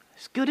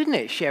It's good, isn't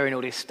it, sharing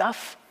all this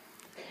stuff?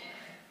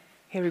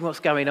 Hearing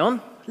what's going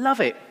on. Love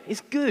it.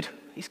 It's good.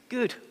 It's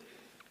good.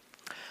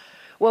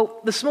 Well,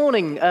 this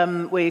morning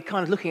we're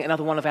kind of looking at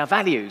another one of our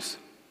values,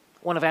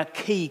 one of our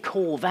key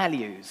core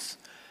values.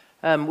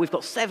 We've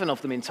got 7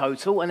 of them in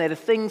total, and they're the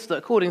things that,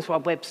 according to our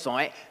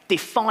website,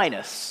 define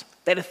us.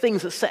 They're the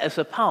things that set us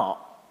apart.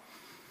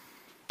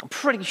 I'm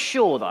pretty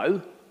sure,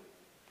 though,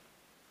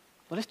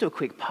 well, let's do a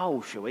quick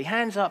poll, shall we?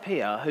 Hands up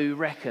here who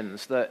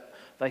reckons that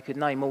they could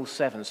name all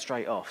 7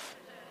 straight off.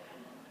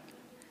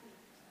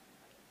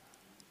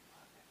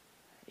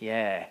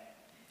 Yeah.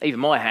 Even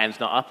my hand's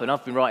not up, and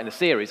I've been writing a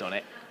series on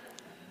it.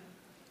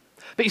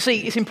 But you see,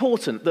 it's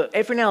important that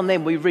every now and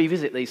then we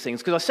revisit these things,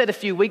 because I said a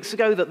few weeks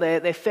ago that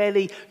they're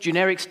fairly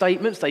generic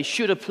statements. They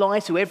should apply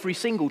to every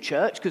single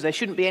church, because there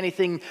shouldn't be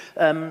anything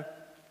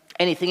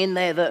in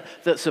there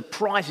that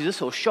surprises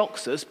us or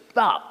shocks us.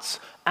 But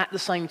at the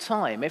same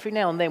time, every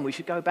now and then we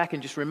should go back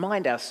and just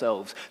remind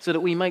ourselves so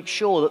that we make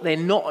sure that they're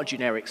not a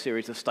generic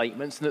series of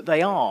statements and that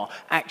they are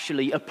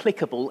actually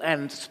applicable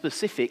and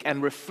specific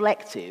and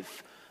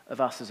reflective of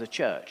us as a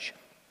church.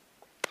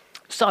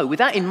 So with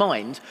that in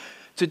mind,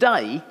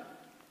 today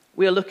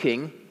we are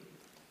looking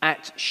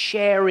at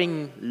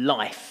sharing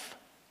life.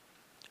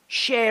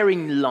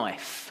 Sharing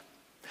life.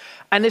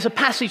 And there's a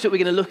passage that we're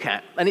going to look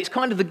at, and it's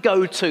kind of the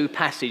go-to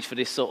passage for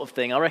this sort of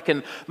thing. I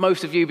reckon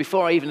most of you,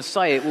 before I even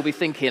say it, will be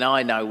thinking,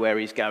 I know where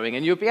he's going,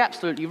 and you'll be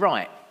absolutely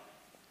right.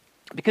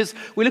 Because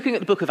we're looking at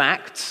the book of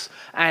Acts,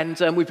 and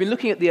we've been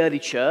looking at the early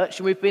church,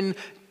 and we've been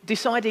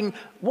deciding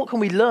what can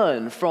we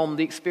learn from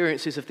the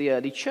experiences of the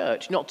early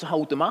church, not to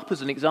hold them up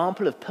as an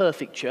example of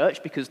perfect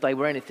church because they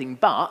were anything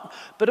but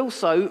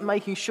also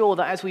making sure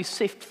that as we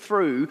sift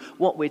through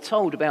what we're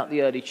told about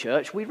the early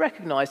church, we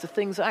recognise the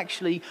things that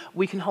actually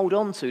we can hold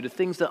on to, the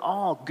things that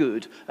are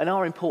good and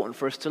are important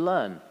for us to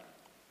learn.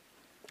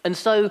 And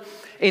so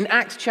in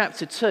Acts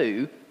chapter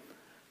 2,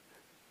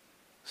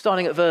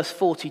 starting at verse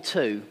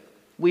 42,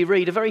 we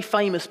read a very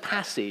famous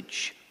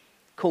passage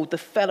called the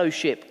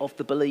Fellowship of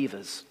the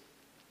Believers.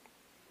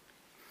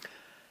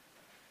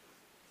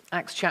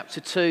 Acts chapter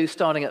 2,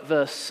 starting at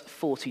verse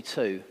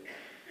 42,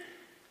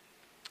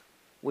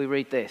 we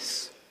read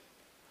this.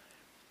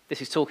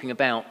 This is talking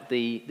about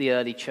the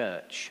early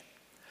church.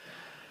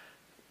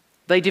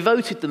 They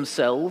devoted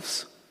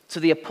themselves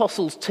to the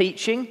apostles'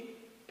 teaching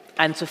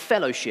and to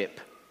fellowship,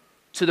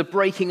 to the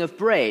breaking of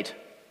bread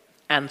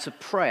and to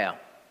prayer.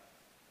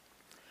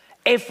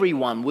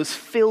 Everyone was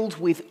filled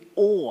with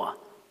awe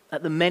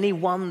at the many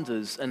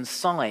wonders and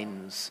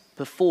signs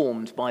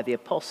performed by the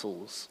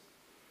apostles.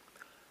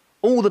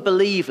 All the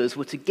believers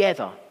were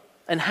together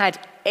and had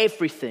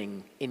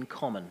everything in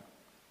common.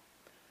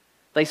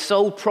 They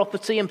sold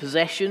property and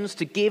possessions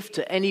to give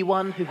to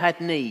anyone who had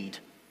need.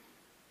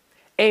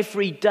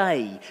 Every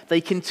day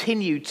they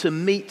continued to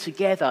meet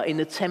together in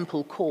the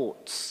temple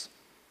courts.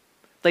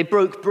 They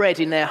broke bread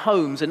in their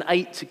homes and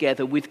ate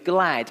together with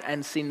glad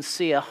and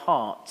sincere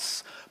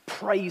hearts,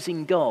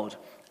 praising God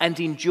and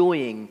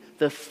enjoying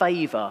the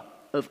favor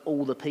of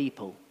all the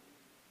people.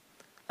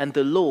 And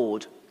the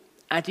Lord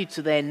added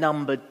to their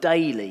number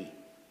daily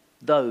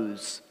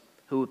those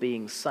who were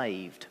being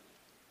saved.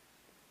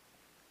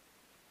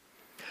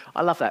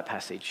 I love that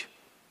passage.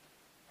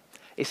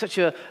 It's such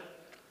a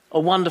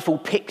wonderful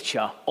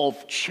picture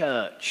of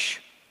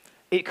church.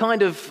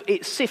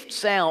 It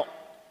sifts out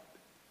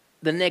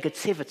the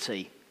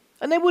negativity.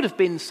 And there would have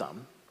been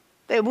some.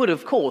 There would,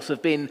 of course,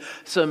 have been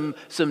some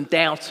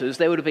doubters.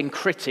 There would have been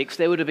critics.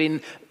 There would have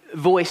been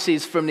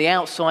voices from the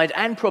outside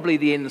and probably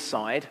the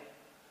inside,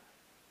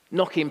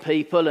 knocking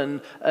people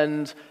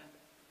and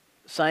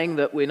saying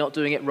that we're not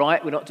doing it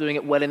right, we're not doing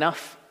it well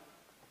enough.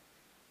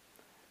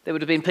 There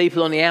would have been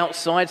people on the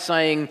outside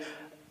saying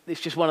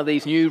it's just one of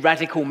these new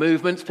radical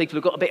movements. People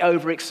have got a bit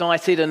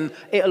overexcited and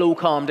it'll all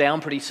calm down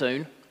pretty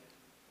soon.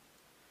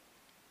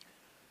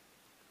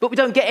 But we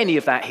don't get any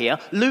of that here.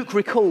 Luke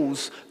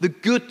recalls the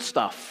good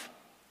stuff,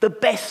 the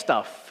best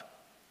stuff.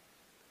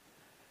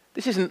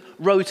 This isn't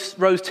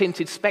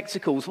rose-tinted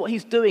spectacles. What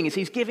he's doing is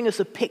he's giving us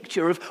a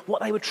picture of what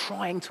they were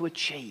trying to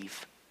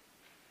achieve.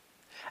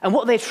 And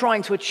what they're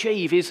trying to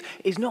achieve is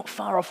not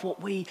far off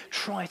what we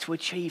try to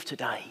achieve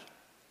today.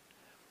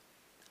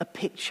 A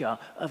picture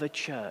of a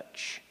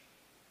church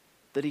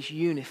that is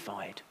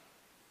unified,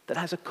 that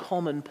has a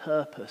common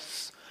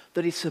purpose,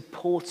 that is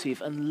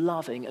supportive and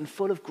loving and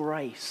full of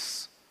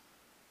grace.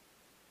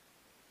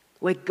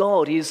 Where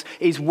God is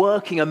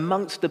working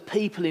amongst the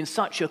people in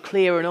such a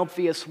clear and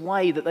obvious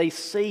way that they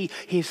see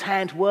his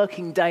hand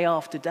working day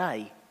after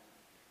day.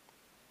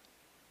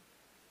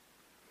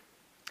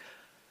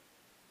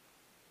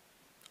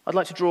 I'd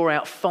like to draw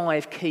out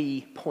 5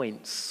 key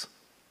points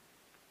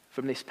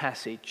from this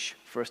passage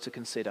for us to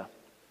consider.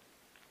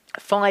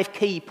 5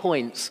 key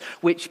points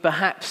which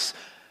perhaps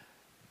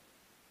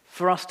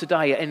for us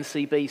today at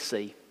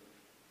NCBC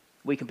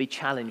we can be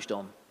challenged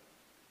on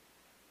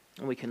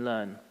and we can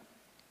learn.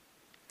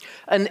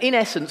 And in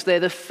essence, they're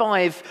the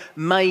 5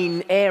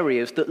 main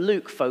areas that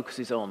Luke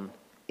focuses on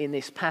in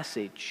this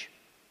passage.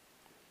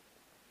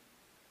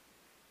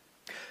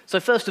 So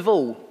first of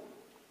all,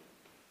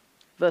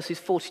 verses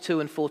 42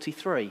 and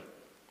 43.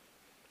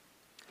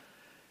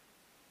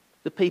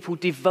 The people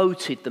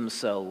devoted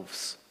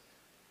themselves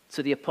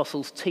to the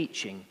apostles'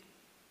 teaching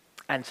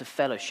and to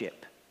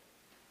fellowship,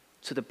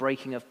 to the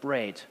breaking of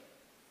bread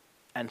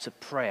and to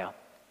prayer.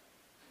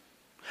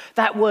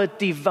 That word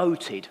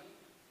devoted,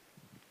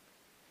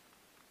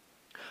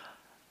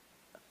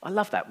 I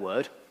love that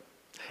word.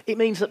 It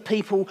means that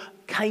people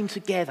came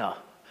together,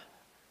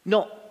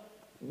 not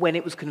when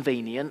it was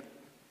convenient,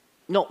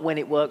 not when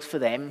it works for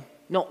them,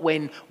 not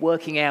when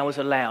working hours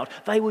allowed.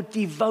 They were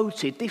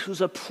devoted. This was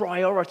a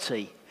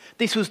priority.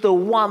 This was the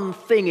one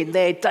thing in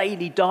their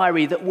daily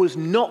diary that was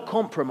not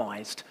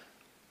compromised,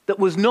 that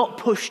was not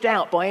pushed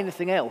out by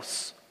anything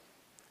else.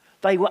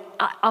 They were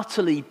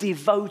utterly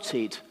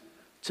devoted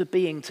to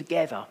being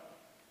together.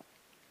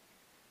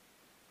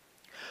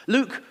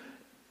 Luke,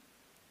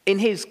 in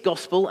his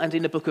gospel and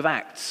in the book of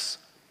Acts,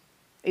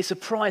 it's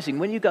surprising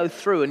when you go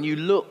through and you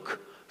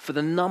look for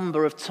the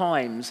number of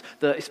times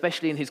that,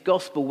 especially in his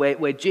gospel,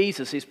 where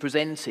Jesus is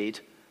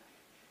presented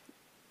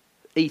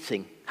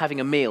eating, having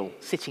a meal,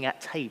 sitting at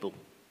table.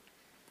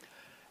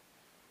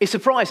 It's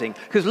surprising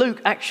because Luke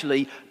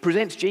actually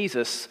presents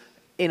Jesus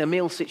in a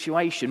meal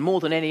situation more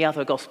than any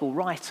other gospel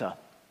writer.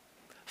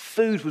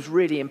 Food was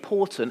really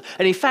important.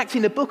 And in fact,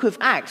 in the book of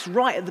Acts,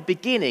 right at the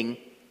beginning,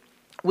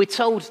 we're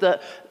told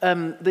that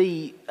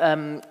the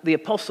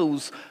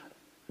apostles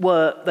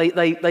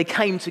they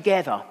came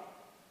together.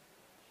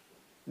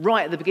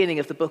 Right at the beginning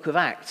of the book of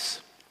Acts.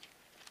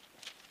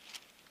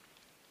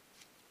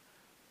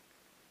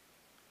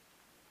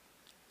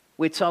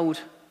 We're told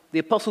the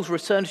apostles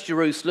returned to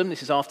Jerusalem,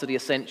 this is after the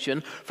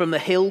ascension, from the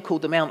hill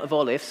called the Mount of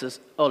Olives,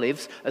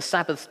 a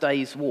Sabbath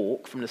day's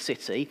walk from the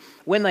city.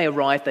 When they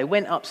arrived, they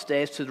went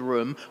upstairs to the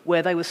room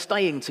where they were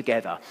staying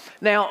together.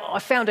 Now, I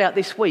found out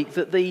this week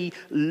that the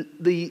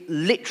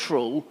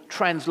literal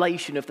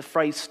translation of the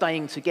phrase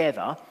staying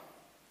together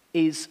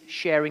is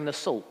sharing the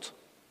salt.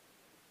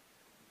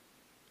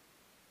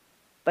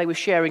 They were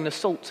sharing the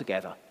salt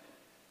together.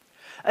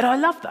 And I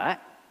love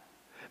that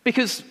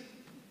because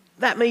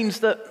that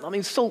means that,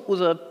 salt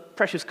was a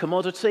precious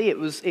commodity. It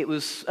was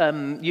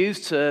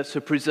used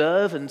to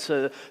preserve and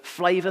to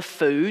flavour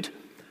food.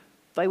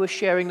 They were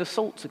sharing the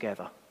salt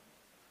together.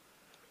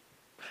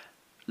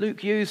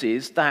 Luke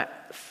uses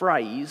that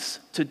phrase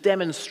to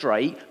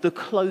demonstrate the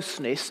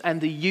closeness and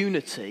the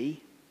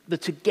unity, the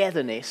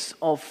togetherness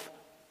of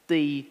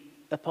the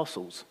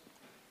apostles.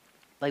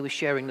 They were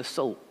sharing the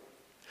salt.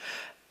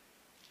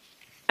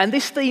 And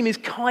this theme is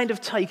kind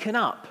of taken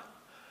up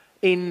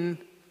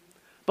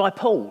by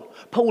Paul.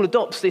 Paul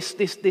adopts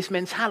this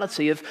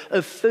mentality of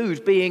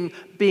food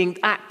being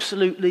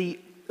absolutely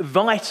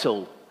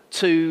vital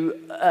to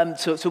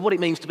what it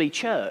means to be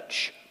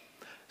church.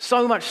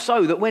 So much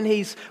so that when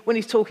he's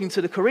talking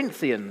to the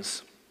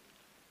Corinthians,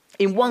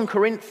 in 1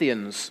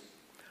 Corinthians,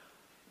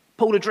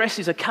 Paul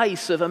addresses a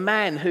case of a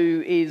man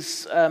who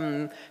is,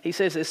 he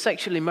says, there's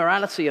sexual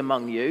immorality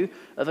among you,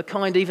 of a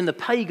kind even the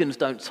pagans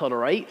don't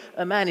tolerate.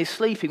 A man is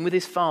sleeping with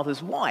his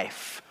father's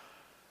wife.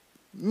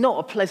 Not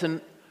a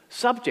pleasant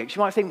subject.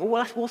 You might think,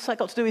 well, what's that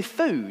got to do with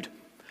food?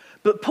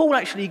 But Paul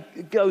actually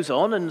goes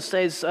on and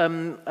says,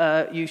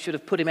 you should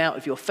have put him out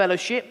of your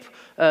fellowship.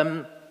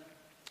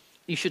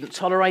 You shouldn't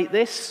tolerate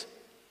this.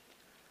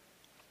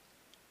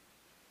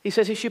 He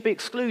says he should be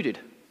excluded.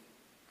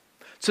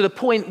 To the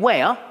point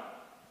where,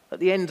 at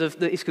the end of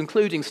his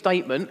concluding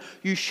statement,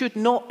 you should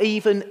not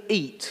even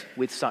eat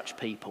with such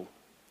people.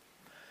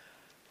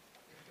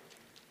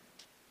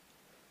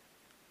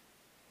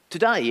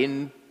 Today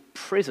in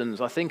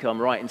prisons, I think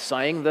I'm right in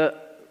saying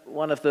that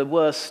one of the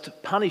worst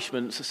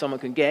punishments that someone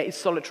can get is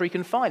solitary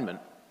confinement.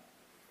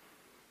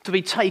 To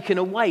be taken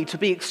away, to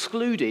be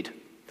excluded,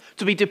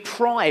 to be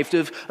deprived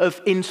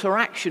of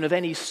interaction of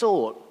any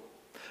sort.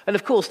 And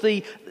of course,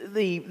 the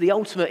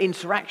ultimate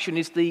interaction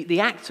is the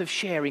act of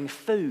sharing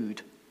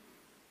food.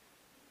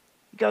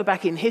 Go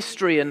back in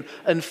history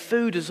and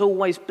food has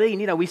always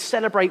been, we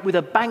celebrate with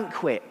a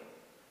banquet.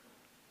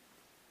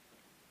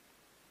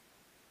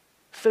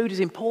 Food is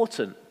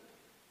important.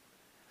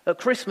 At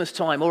Christmas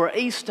time or at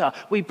Easter,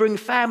 we bring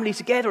family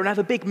together and have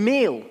a big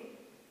meal.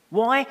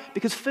 Why?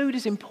 Because food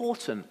is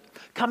important.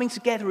 Coming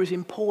together is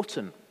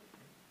important.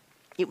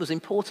 It was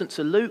important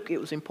to Luke, it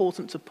was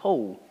important to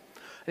Paul,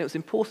 and it was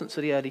important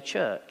to the early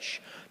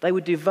church. They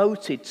were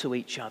devoted to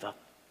each other.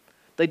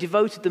 They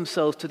devoted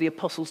themselves to the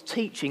apostles'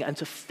 teaching and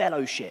to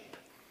fellowship.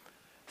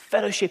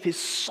 Fellowship is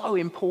so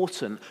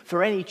important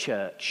for any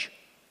church.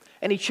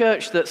 Any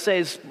church that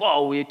says,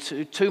 well, we're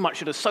too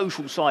much of the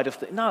social side of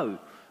things. No,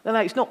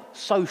 it's not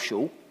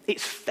social,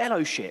 it's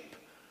fellowship.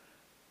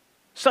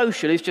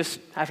 Social is just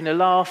having a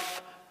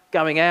laugh,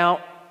 going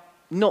out,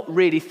 not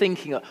really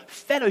thinking.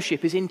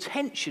 Fellowship is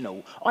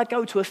intentional. I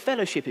go to a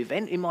fellowship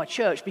event in my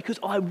church because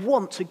I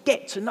want to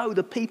get to know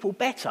the people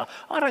better.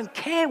 I don't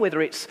care whether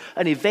it's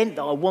an event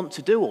that I want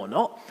to do or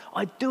not.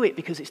 I do it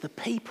because it's the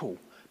people.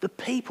 The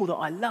people that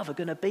I love are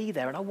going to be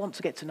there and I want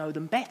to get to know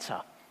them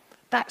better.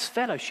 That's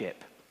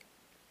fellowship.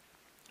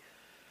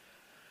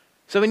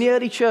 So in the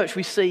early church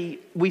we see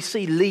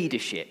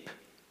leadership.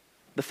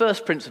 The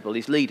first principle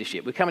is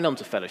leadership. We're coming on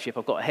to fellowship.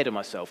 I've got ahead of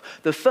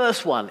myself. The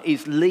first one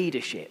is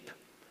leadership.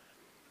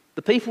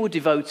 The people were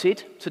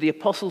devoted to the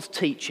apostles'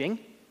 teaching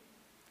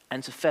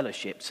and to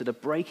fellowship, to the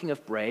breaking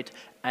of bread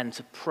and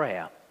to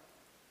prayer.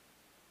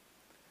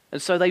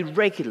 And so they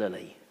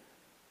regularly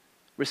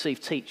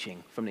received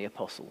teaching from the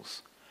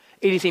apostles.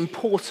 It is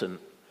important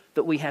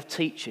that we have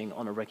teaching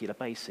on a regular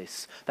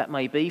basis. That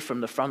may be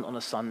from the front on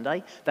a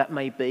Sunday, that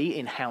may be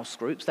in house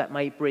groups, that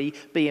may be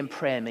in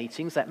prayer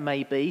meetings, that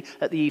may be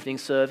at the evening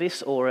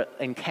service or at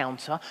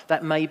encounter,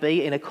 that may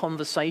be in a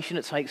conversation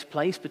that takes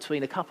place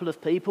between a couple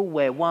of people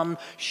where one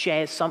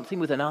shares something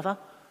with another.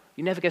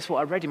 You never guess what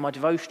I read in my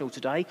devotional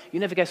today.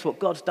 You never guess what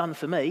God's done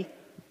for me.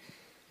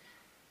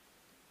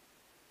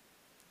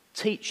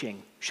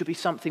 Teaching should be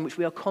something which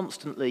we are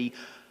constantly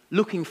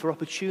looking for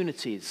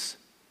opportunities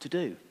to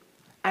do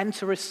and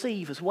to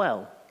receive as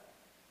well.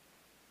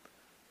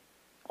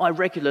 I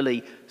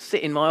regularly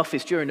sit in my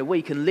office during the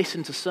week and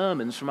listen to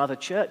sermons from other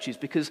churches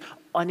because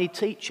I need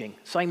teaching,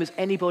 same as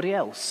anybody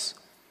else.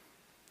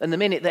 And the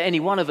minute that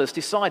any one of us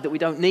decide that we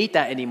don't need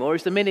that anymore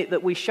is the minute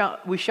that we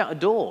shut a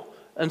door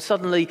and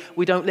suddenly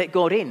we don't let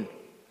God in.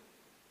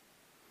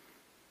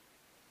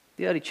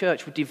 The early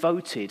church were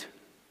devoted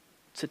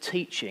to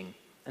teaching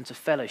and to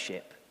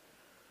fellowship,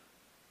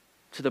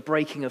 to the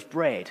breaking of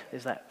bread,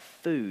 there's that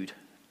food,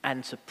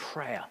 and to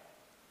prayer.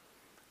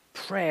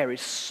 Prayer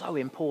is so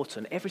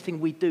important. Everything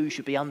we do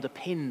should be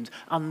underpinned,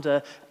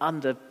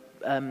 undergirded,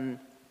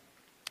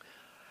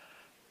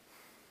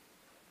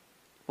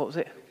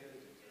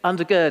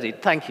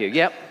 thank you.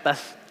 Yep,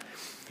 that's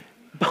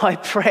by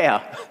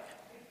prayer.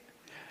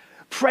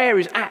 Prayer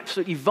is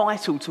absolutely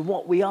vital to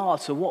what we are,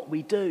 to what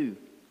we do.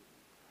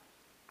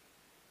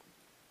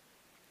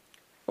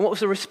 And what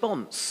was the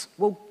response?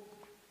 Well,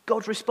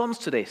 God responds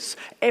to this.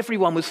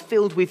 Everyone was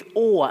filled with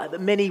awe at the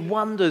many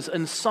wonders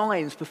and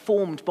signs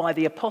performed by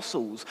the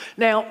apostles.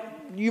 Now,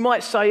 you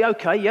might say,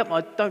 okay, yep,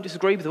 I don't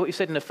disagree with what you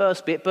said in the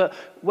first bit, but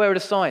where are the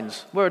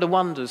signs? Where are the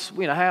wonders?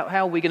 You know,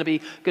 how are we going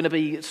to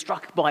be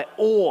struck by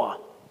awe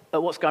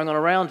at what's going on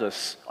around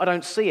us? I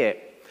don't see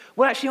it.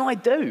 Well, actually, I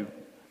do.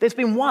 There's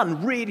been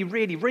one really,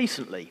 really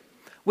recently,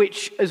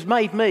 which has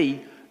made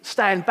me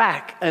stand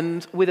back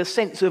and with a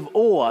sense of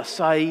awe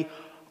say,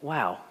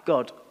 wow,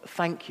 God,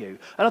 thank you.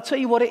 And I'll tell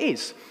you what it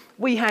is.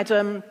 We had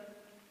a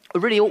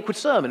really awkward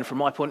sermon from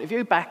my point of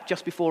view back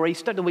just before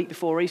Easter, the week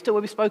before Easter,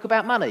 where we spoke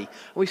about money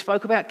and we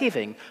spoke about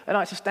giving. And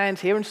I had to stand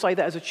here and say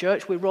that as a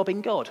church we're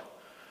robbing God.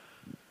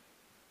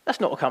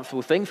 That's not a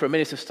comfortable thing for a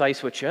minister to say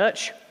to a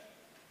church.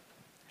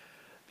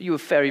 But you were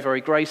very,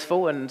 very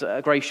graceful and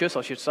gracious,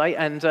 I should say,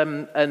 and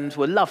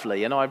were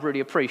lovely, and I really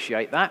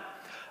appreciate that.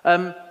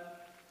 But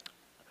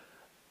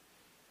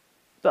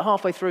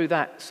halfway through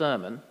that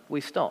sermon,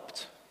 we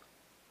stopped.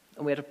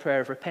 And we had a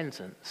prayer of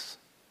repentance.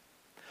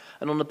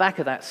 And on the back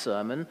of that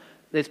sermon,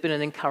 there's been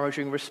an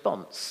encouraging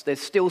response. There's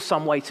still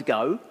some way to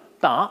go,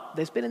 but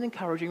there's been an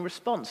encouraging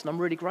response, and I'm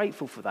really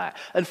grateful for that.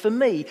 And for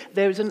me,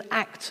 there is an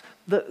act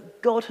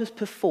that God has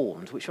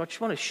performed, which I just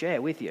want to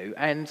share with you,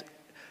 and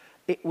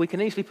we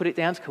can easily put it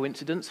down to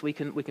coincidence. We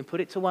can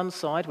put it to one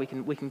side. We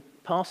can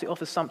pass it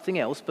off as something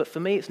else. But for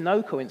me, it's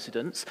no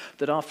coincidence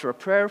that after a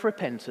prayer of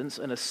repentance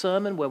and a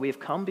sermon where we have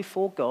come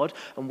before God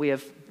and we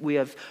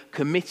have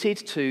committed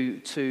to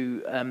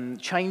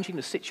changing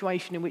the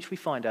situation in which we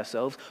find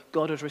ourselves,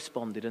 God has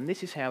responded. And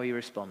this is how he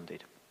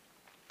responded.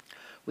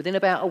 Within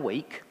about a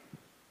week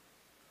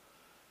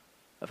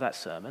of that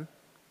sermon,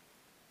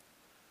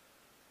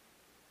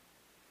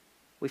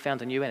 we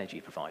found a new energy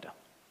provider.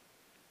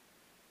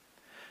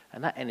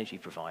 And that energy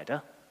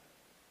provider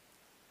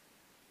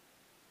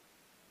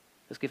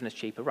has given us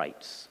cheaper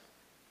rates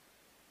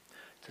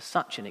to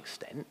such an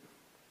extent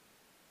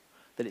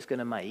that it's going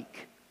to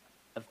make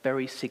a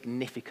very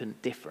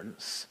significant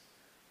difference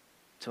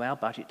to our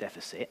budget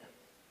deficit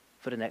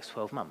for the next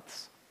 12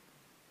 months.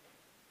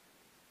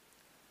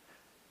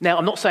 Now,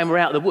 I'm not saying we're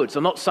out of the woods.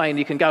 I'm not saying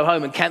you can go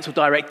home and cancel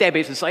direct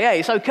debits and say, hey,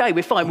 it's okay,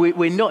 we're fine.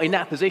 We're not in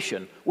that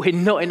position. We're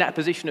not in that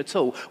position at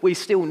all. We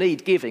still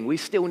need giving. We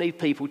still need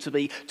people to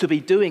be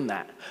doing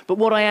that. But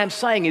what I am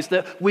saying is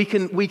that we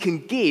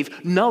can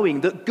give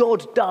knowing that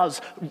God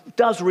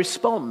does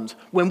respond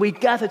when we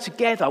gather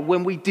together,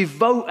 when we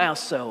devote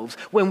ourselves,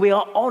 when we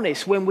are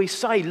honest, when we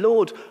say,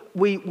 Lord,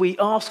 we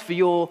ask for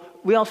your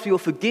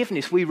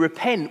forgiveness, we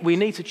repent, we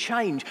need to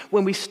change.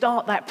 When we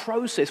start that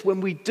process, when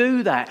we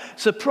do that,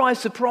 surprise,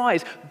 surprise,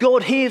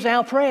 God hears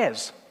our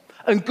prayers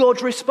and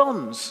God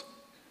responds.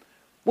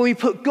 When we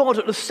put God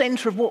at the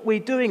center of what we're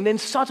doing, then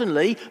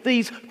suddenly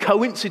these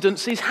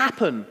coincidences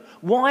happen.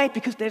 Why?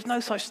 Because there's no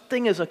such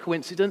thing as a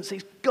coincidence.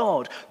 It's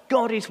God.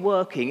 God is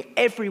working.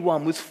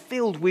 Everyone was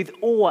filled with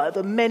awe at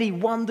the many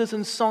wonders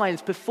and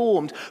signs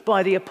performed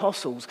by the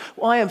apostles.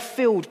 I am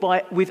filled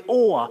with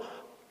awe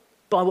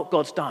by what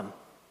God's done.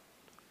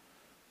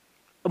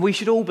 And we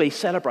should all be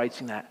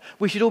celebrating that.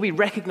 We should all be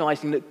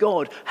recognizing that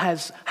God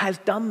has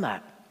done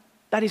that.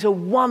 That is a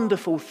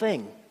wonderful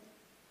thing.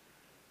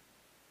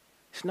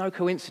 It's no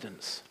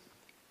coincidence.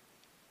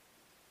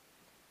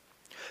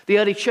 The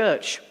early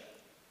church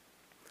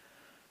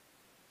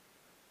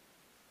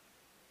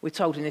We're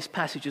told in this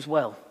passage as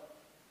well.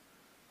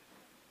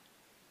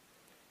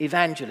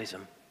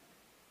 Evangelism.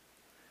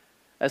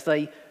 As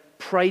they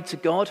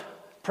praised God,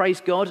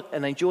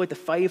 and enjoyed the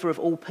favour of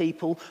all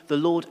people, the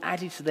Lord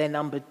added to their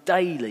number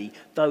daily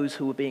those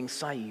who were being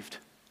saved.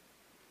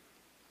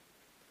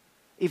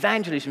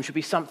 Evangelism should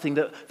be something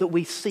that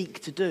we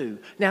seek to do.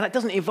 Now, that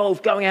doesn't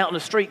involve going out on a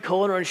street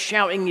corner and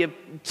shouting you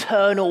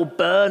turn or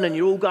burn and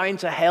you're all going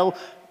to hell.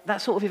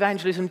 That sort of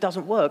evangelism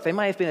doesn't work. There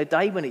may have been a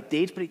day when it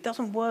did, but it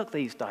doesn't work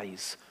these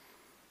days.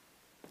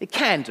 It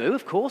can do,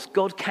 of course.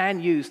 God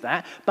can use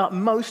that. But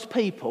most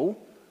people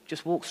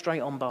just walk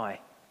straight on by.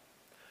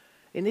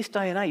 In this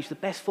day and age, the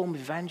best form of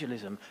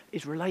evangelism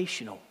is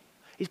relational.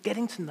 Is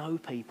getting to know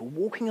people,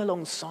 walking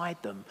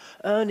alongside them,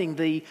 earning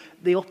the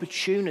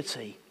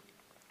opportunity.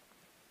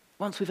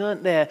 Once we've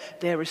earned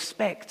their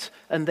respect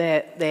and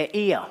their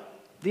ear,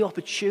 the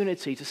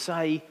opportunity to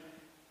say,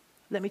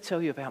 let me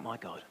tell you about my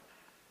God.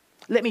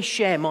 Let me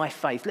share my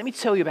faith. Let me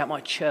tell you about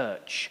my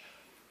church.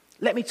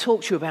 Let me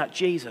talk to you about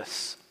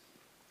Jesus.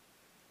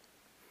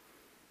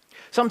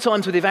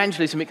 Sometimes with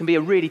evangelism, it can be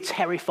a really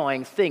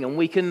terrifying thing, and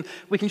we can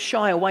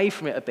shy away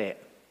from it a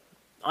bit.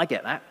 I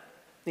get that.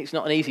 It's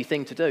not an easy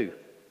thing to do.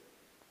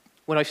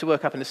 When I used to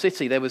work up in the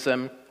city, there was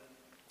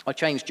I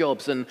changed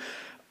jobs, and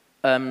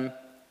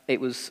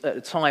it was at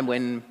a time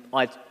when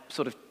I'd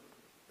sort of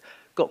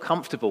got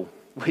comfortable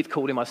with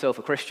calling myself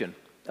a Christian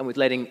and with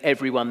letting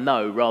everyone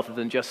know rather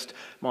than just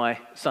my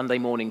Sunday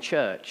morning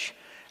church.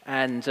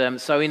 And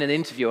so in an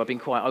interview, I've been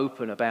quite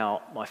open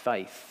about my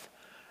faith.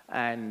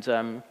 And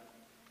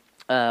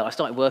I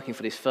started working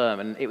for this firm,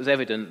 and it was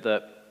evident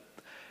that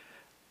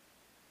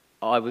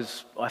I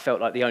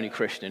felt like the only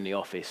Christian in the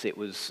office. It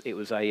was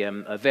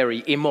a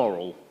very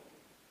immoral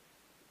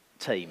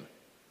team.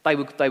 They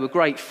were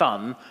great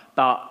fun,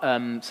 but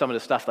some of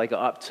the stuff they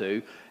got up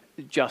to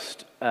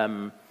just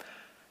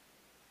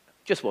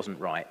wasn't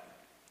right.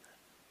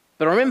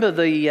 But I remember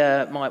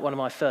one of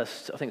my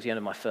first, I think it was the end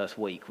of my first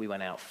week, we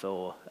went out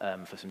for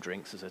some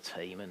drinks as a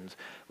team, and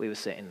we were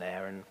sitting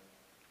there,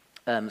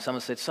 and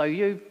someone said, "So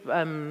you're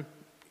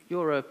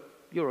a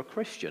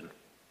Christian?"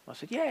 I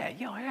said, "Yeah,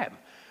 I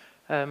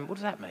am. What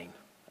does that mean?"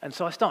 And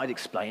so I started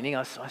explaining.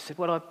 I said,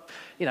 "Well,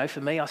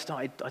 for me, I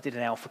did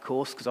an Alpha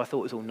course because I thought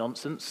it was all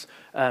nonsense,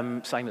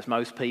 same as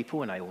most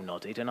people," and they all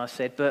nodded. And I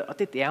said, "But I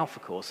did the Alpha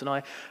course, and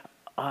I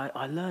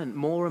learned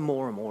more and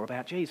more and more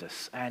about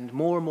Jesus, and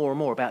more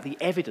about the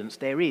evidence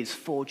there is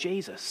for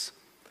Jesus.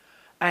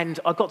 And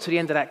I got to the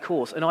end of that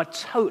course, and I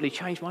totally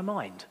changed my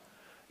mind.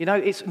 You know,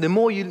 it's the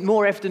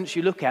more evidence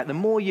you look at, the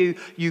more you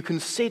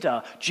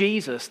consider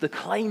Jesus, the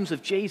claims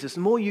of Jesus,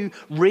 the more you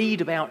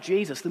read about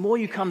Jesus, the more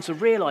you come to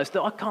realize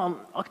that I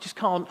just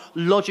can't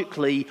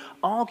logically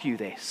argue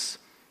this."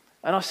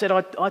 And I said,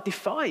 I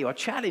defy you, I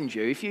challenge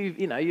you. If you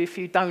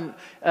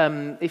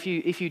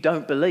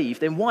don't believe,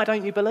 then why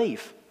don't you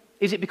believe?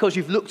 Is it because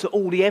you've looked at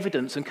all the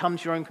evidence and come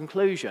to your own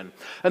conclusion?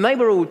 And they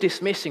were all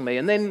dismissing me.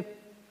 And then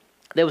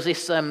there was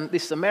this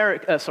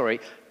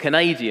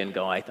Canadian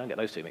guy, don't get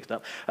those two mixed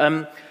up.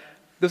 There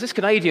was this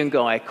Canadian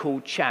guy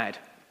called Chad.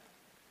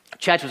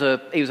 Chad was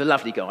a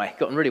lovely guy,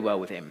 got on really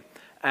well with him.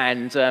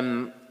 And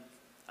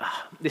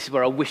this is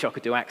where I wish I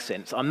could do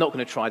accents. I'm not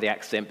going to try the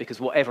accent because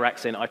whatever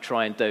accent I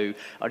try and do,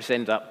 I just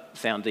end up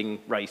sounding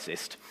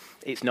racist.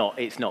 It's not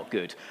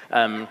good.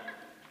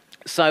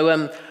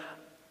 So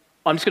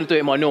I'm just going to do it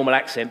in my normal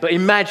accent, but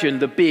imagine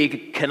the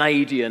big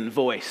Canadian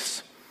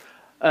voice.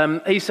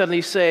 He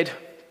suddenly said,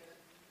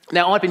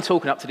 now I've been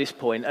talking up to this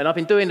point, and I've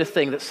been doing the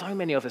thing that so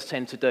many of us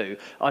tend to do.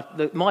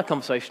 My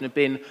conversation had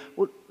been,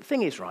 well, the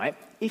thing is, right,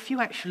 if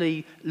you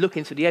actually look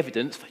into the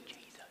evidence for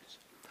Jesus,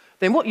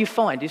 then what you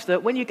find is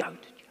that when you go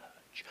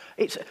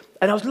to church,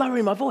 and I was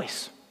lowering my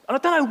voice, and I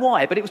don't know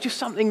why, but it was just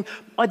something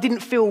I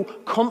didn't feel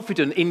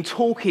confident in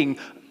talking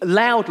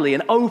loudly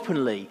and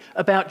openly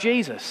about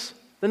Jesus.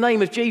 The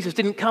name of Jesus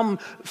didn't come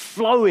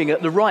flowing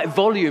at the right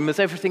volume as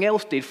everything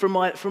else did from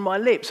my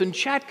lips. And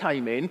Chad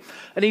came in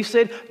and he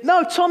said,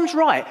 "No, Tom's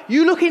right.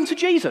 You look into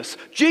Jesus.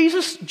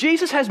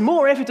 Jesus has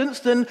more evidence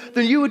than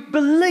you would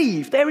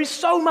believe. There is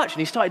so much." And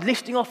he started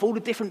listing off all the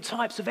different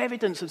types of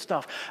evidence and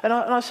stuff. And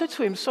I said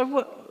to him, "So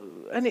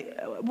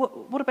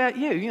what about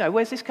you? You know,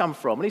 where's this come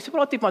from?" And he said,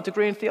 "Well, I did my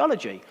degree in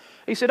theology."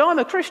 He said, "I'm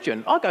a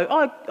Christian.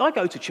 I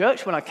go to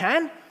church when I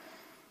can."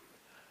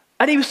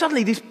 And he was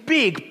suddenly this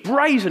big,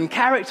 brazen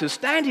character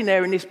standing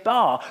there in this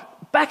bar,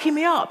 backing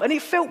me up, and it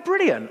felt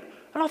brilliant.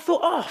 And I thought,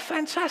 oh,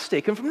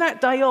 fantastic. And from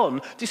that day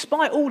on,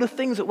 despite all the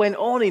things that went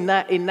on in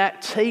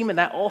that team and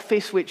that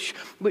office, which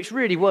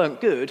really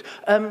weren't good,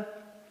 I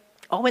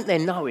went there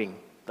knowing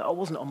that I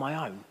wasn't on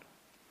my own.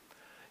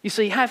 You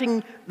see,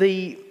 having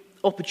the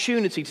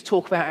opportunity to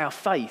talk about our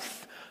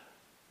faith,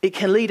 it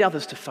can lead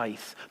others to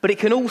faith, but it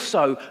can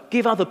also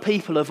give other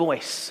people a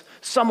voice,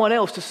 someone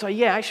else to say,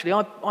 yeah, actually,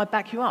 I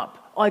back you up.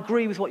 I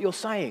agree with what you're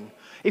saying.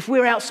 If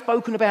we're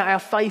outspoken about our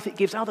faith, it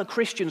gives other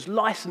Christians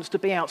license to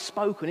be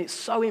outspoken. It's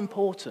so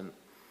important.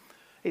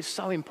 It's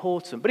so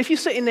important. But if you're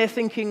sitting there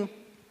thinking,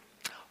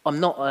 I'm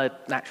not a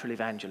natural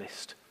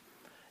evangelist,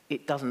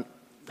 it doesn't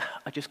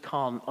just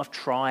can't. I've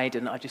tried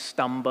and I just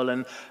stumble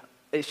and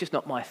it's just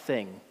not my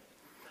thing.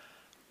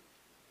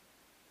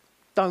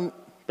 Don't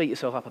beat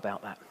yourself up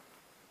about that.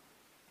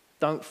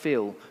 Don't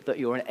feel that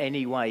you're in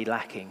any way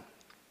lacking.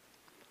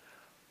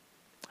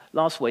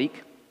 Last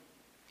week,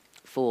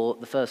 for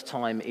the first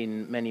time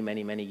in many,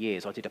 many, many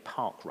years, I did a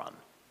park run.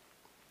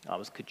 I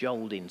was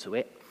cajoled into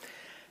it.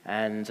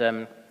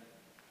 And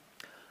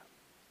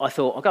I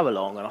thought, I'll go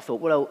along. And I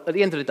thought, well, at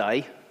the end of the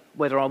day,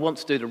 whether I want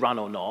to do the run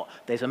or not,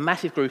 there's a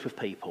massive group of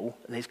people,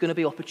 and there's going to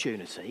be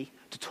opportunity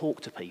to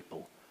talk to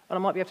people. And I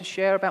might be able to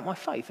share about my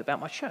faith, about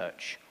my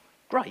church.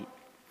 Great.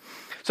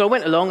 So I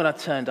went along and I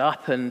turned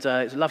up, and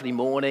it was a lovely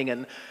morning,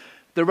 and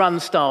the run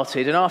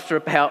started. And after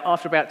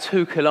about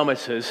 2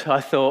 kilometres,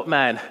 I thought,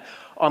 man,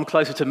 I'm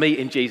closer to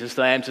meeting Jesus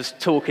than I am just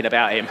talking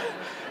about him.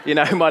 You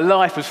know, my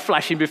life was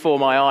flashing before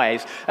my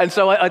eyes. And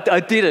so I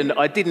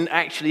didn't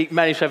actually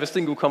manage to have a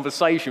single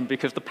conversation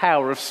because the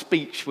power of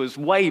speech was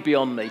way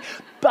beyond me.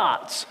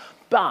 But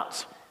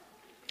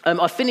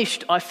I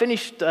finished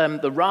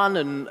the run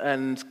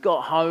and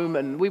got home,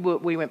 and we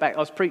went back. I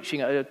was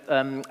preaching at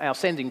our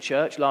sending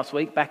church last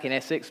week back in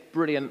Essex.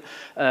 Brilliant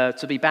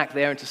to be back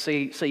there and to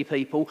see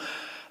people.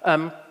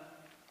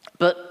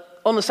 But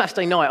on the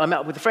Saturday night, I met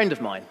up with a friend of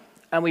mine.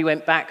 And we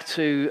went back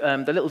to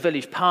the little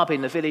village pub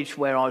in the village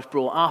where I was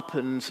brought up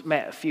and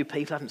met a few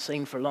people I haven't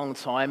seen for a long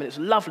time. And it was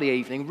a lovely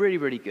evening, really,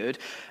 really good.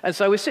 And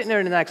so we're sitting there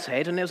in the Nag's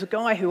Head, and there was a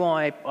guy who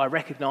I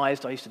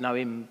recognised. I used to know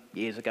him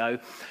years ago.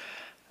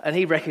 And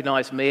he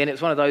recognised me, and it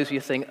was one of those where you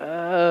think,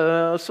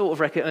 sort of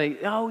recognise,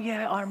 oh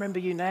yeah, I remember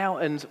you now.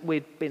 And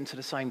we'd been to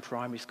the same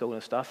primary school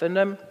and stuff.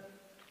 And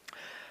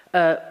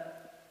I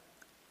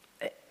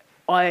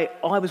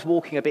was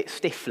walking a bit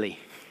stiffly,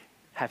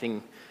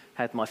 having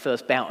had my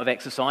first bout of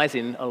exercise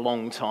in a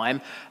long time,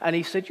 and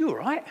he said, "You all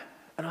right?"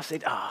 And I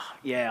said,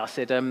 yeah. I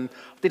said, I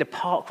did a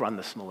park run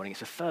this morning. It's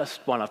the first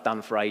one I've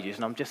done for ages,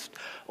 and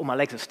all my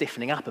legs are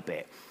stiffening up a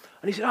bit.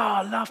 And he said,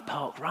 I love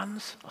park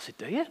runs. I said,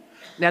 do you?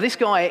 Now, this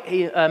guy,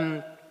 he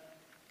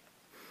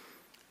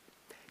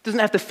doesn't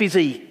have the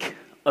physique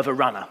of a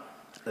runner,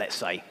 let's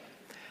say.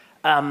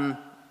 And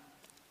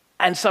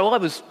so I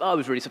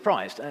was really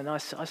surprised, and I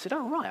said,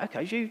 "Oh right,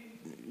 okay,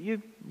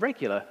 you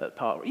regular at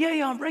park?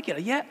 Yeah, I'm regular.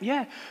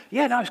 Yeah.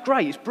 No, it's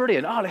great, it's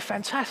brilliant. Oh, they're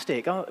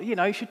fantastic.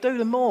 You should do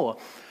them more."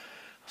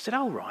 I said,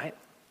 "Oh right."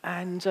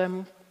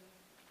 And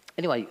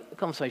anyway, the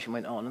conversation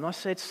went on, and I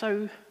said,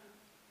 "So,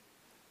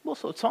 what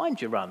sort of time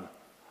do you run?"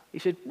 He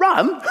said,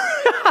 "Run?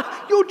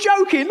 You're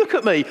joking, look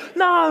at me.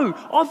 No,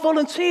 I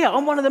volunteer.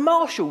 I'm one of the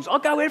marshals. I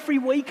go every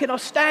week and I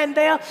stand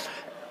there."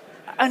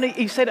 And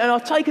he said, "And I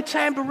take a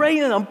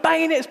tambourine and I'm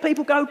banging it as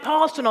people go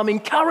past and I'm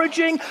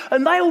encouraging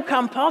and they all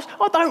come past.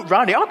 I don't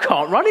run it. I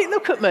can't run it.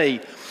 Look at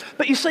me."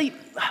 But you see,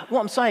 what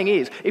I'm saying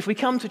is, if we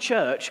come to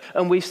church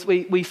and we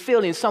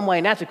feel in some way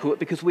inadequate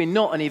because we're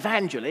not an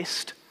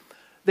evangelist,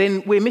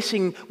 then we're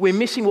missing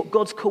what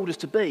God's called us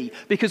to be.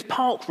 Because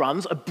park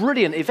runs are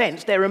brilliant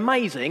events, they're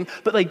amazing,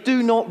 but they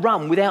do not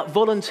run without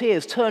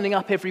volunteers turning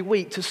up every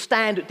week to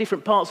stand at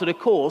different parts of the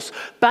course,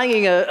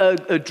 banging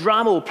a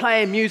drum or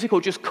playing music or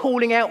just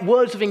calling out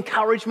words of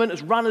encouragement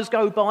as runners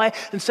go by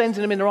and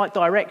sending them in the right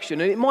direction.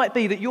 And it might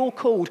be that you're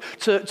called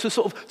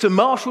to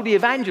marshal the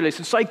evangelist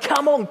and say,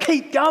 "Come on,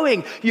 keep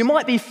going." You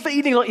might be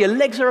feeling like your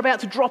legs are about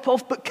to drop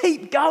off, but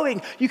keep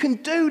going. You can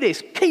do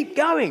this, keep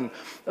going.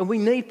 And we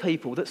need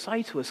people that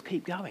say to us,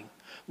 "Keep going."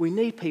 We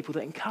need people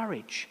that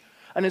encourage.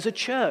 And as a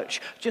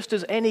church, just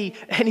as any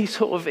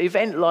sort of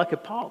event like a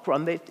park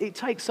run, it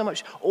takes so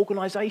much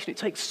organisation, it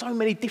takes so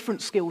many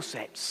different skill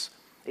sets.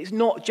 It's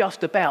not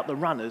just about the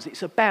runners,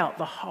 it's about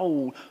the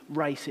whole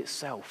race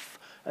itself.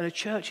 And a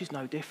church is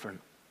no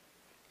different.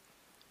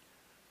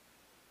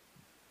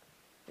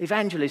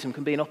 Evangelism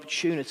can be an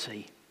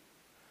opportunity,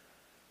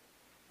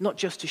 not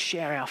just to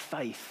share our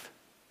faith,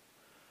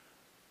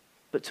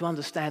 but to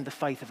understand the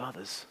faith of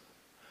others,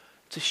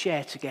 to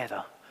share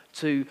together,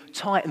 to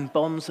tighten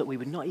bonds that we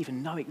would not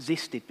even know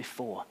existed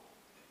before.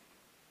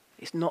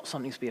 It's not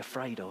something to be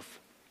afraid of.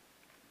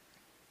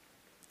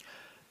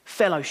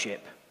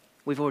 Fellowship,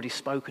 we've already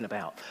spoken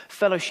about.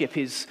 Fellowship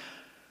is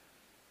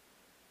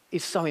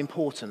so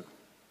important.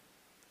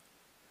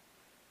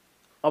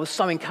 I was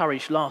so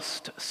encouraged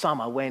last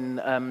summer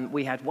when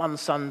we had one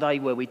Sunday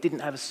where we didn't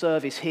have a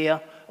service here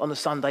on the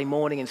Sunday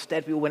morning.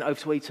 Instead, we all went over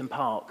to Eaton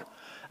Park.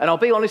 And I'll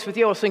be honest with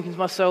you, I was thinking to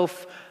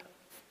myself,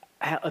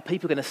 are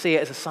people going to see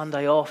it as a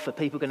Sunday off? Are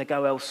people going to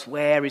go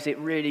elsewhere? Is it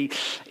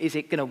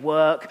going to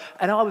work?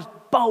 And I was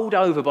bowled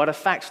over by the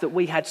fact that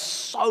we had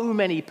so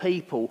many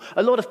people,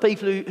 a lot of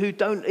people who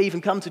don't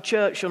even come to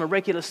church on a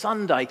regular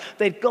Sunday.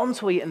 They'd gone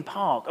to Eaton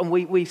Park, and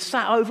we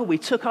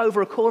took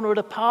over a corner of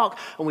the park,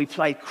 and we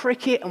played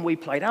cricket, and we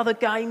played other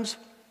games.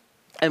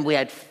 And we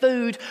had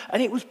food,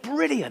 and it was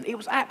brilliant. It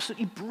was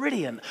absolutely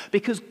brilliant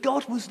because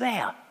God was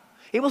there.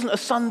 It wasn't a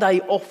Sunday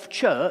off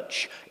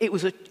church. It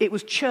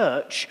was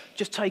church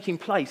just taking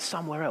place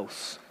somewhere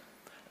else.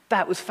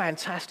 That was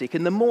fantastic.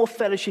 And the more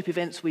fellowship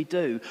events we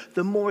do,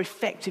 the more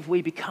effective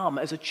we become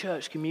as a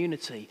church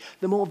community,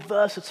 the more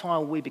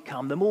versatile we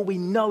become, the more we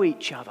know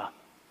each other.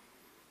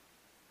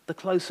 the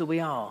closer we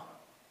are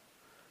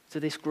to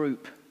this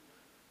group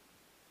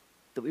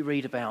that we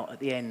read about at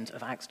the end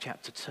of Acts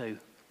chapter 2.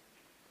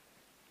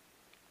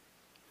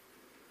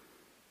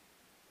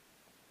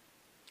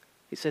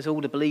 It says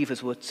all the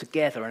believers were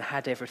together and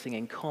had everything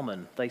in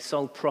common. They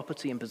sold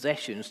property and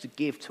possessions to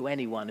give to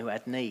anyone who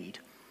had need,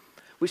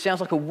 which sounds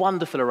like a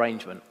wonderful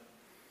arrangement.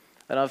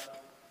 And I've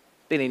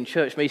been in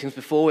church meetings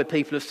before where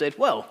people have said,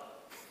 well,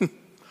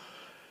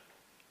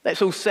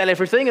 let's all sell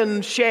everything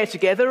and share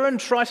together and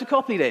try to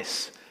copy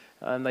this.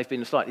 And they've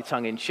been slightly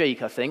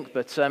tongue-in-cheek, I think,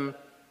 but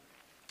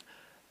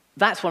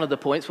that's one of the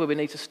points where we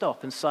need to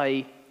stop and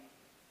say,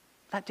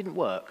 that didn't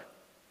work.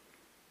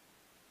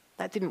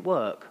 That didn't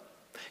work.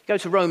 Go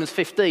to Romans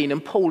 15,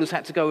 and Paul has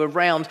had to go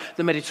around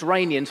the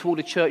Mediterranean to all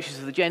the churches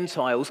of the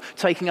Gentiles,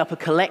 taking up a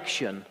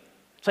collection,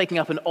 taking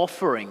up an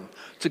offering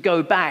to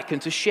go back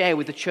and to share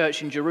with the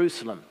church in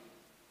Jerusalem.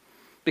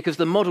 Because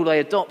the model they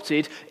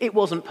adopted, it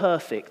wasn't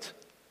perfect,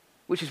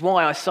 which is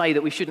why I say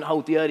that we shouldn't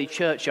hold the early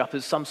church up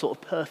as some sort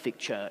of perfect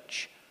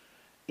church.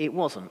 It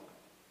wasn't.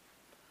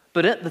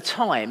 But at the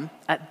time,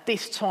 at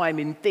this time,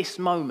 in this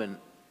moment,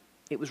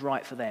 it was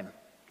right for them.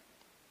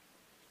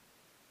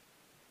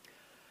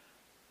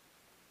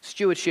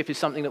 Stewardship is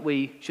something that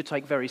we should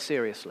take very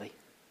seriously,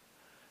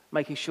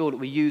 making sure that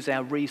we use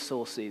our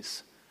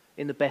resources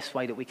in the best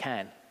way that we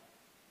can.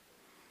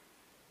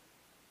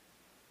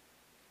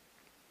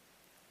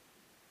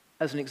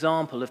 As an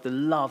example of the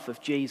love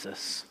of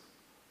Jesus,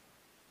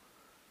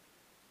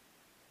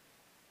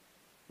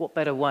 what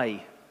better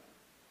way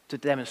to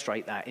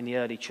demonstrate that in the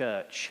early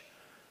church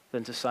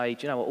than to say,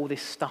 do you know what, all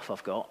this stuff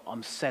I've got,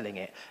 I'm selling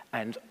it,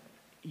 and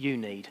you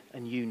need,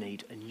 and you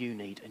need, and you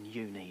need, and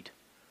you need.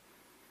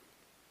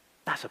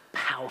 That's a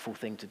powerful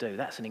thing to do.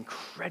 That's an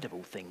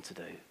incredible thing to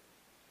do.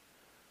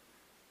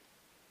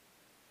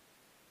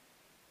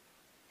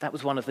 That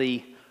was one of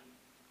the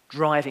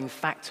driving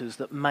factors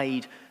that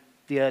made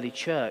the early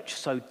church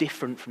so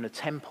different from the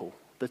temple.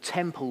 The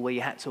temple where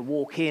you had to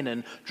walk in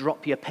and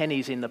drop your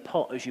pennies in the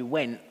pot as you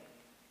went.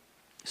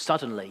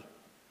 Suddenly,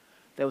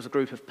 there was a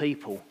group of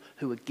people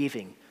who were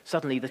giving.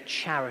 Suddenly, the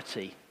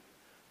charity,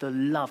 the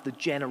love, the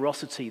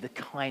generosity, the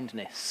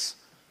kindness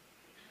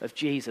of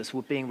Jesus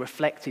were being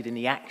reflected in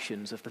the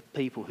actions of the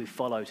people who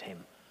followed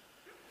him.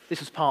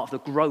 This was part of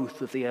the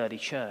growth of the early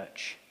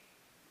church.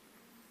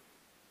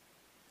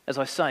 As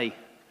I say,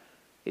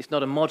 it's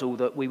not a model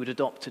that we would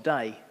adopt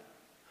today,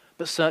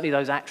 but certainly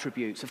those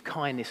attributes of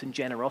kindness and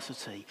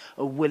generosity,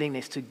 a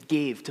willingness to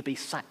give, to be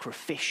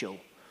sacrificial,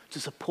 to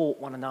support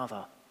one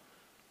another,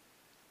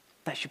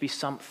 that should be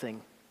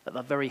something at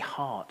the very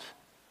heart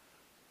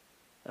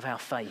of our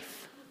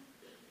faith.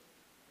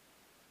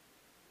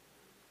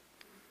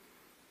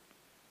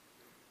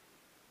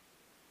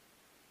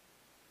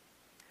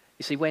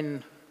 You see,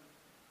 when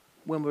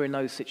we're in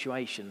those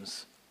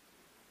situations,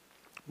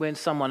 when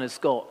someone has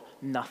got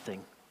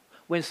nothing,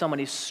 when someone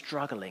is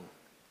struggling,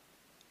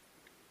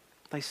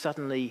 they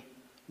suddenly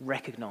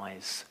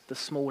recognize the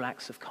small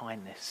acts of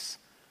kindness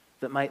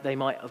that they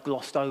might have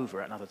glossed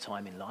over at another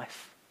time in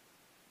life.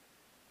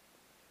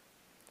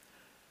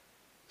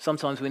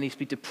 Sometimes we need to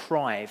be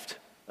deprived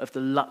of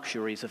the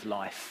luxuries of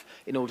life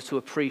in order to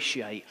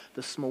appreciate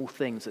the small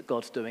things that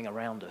God's doing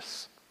around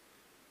us.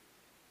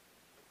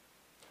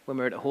 When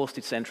we were at the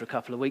Horsted Centre a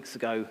couple of weeks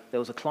ago, there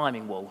was a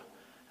climbing wall,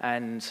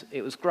 and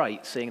it was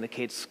great seeing the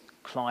kids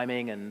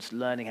climbing and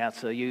learning how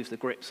to use the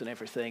grips and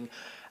everything.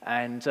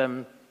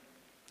 And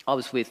I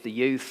was with the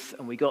youth,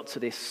 and we got to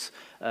this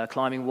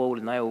climbing wall,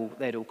 and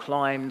they'd all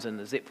climbed, and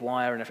the zip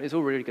wire, and everything. It was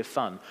all really good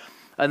fun.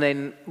 And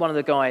then one of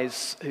the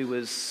guys who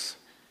was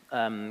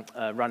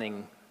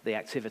running the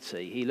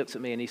activity, he looked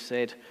at me and he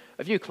said,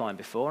 "Have you climbed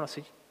before?" And I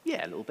said,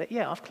 "Yeah, a little bit.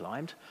 Yeah, I've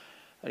climbed."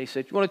 And he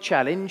said, "You want a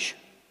challenge?"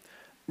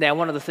 Now,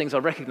 one of the things I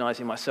recognise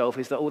in myself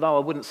is that although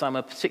I wouldn't say I'm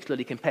a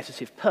particularly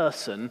competitive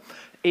person,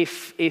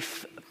 if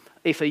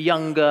a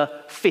younger,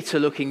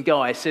 fitter-looking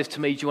guy says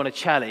to me, "Do you want a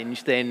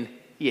challenge?" then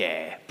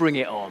yeah, bring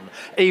it on.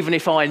 Even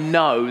if I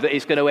know that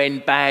it's going to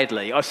end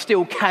badly, I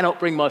still cannot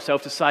bring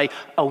myself to say,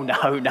 "Oh,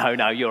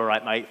 no, you're all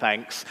right, mate,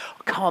 thanks."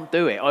 I can't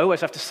do it. I always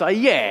have to say,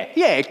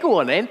 yeah, go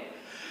on then.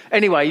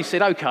 Anyway, he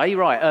said, "Okay,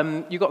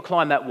 right, you've got to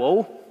climb that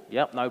wall."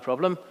 "Yep, no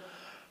problem."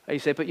 He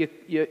said, "But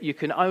you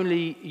can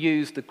only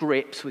use the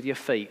grips with your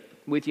feet.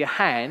 With your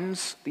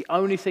hands, the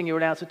only thing you're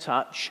allowed to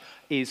touch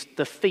is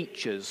the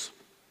features."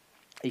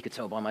 He could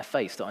tell by my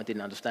face that I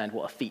didn't understand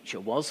what a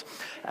feature was.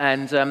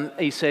 And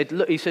he said,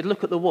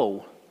 "Look at the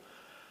wall."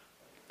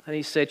 And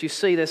he said, "You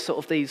see there's sort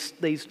of these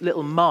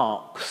little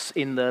marks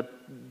in the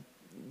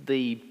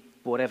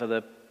whatever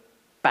the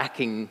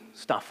backing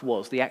stuff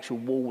was, the actual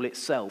wall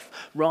itself.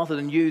 Rather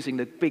than using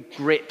the big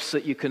grips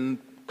that you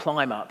can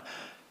climb up,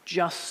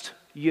 just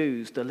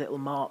use the little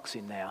marks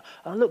in there."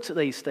 And I looked at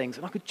these things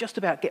and I could just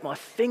about get my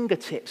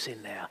fingertips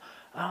in there.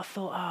 And I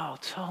thought, "Oh,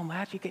 Tom,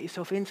 how do you get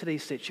yourself into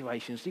these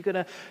situations?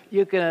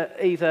 You're gonna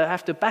either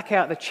have to back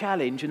out the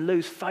challenge and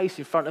lose face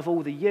in front of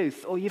all the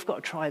youth, or you've got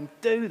to try and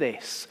do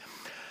this."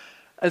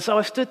 And so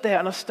I stood there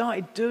and I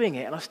started doing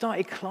it and I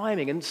started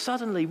climbing. And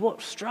suddenly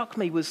what struck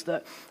me was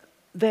that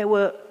there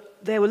were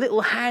there were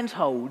little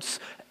handholds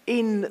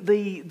in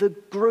the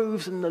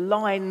grooves and the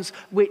lines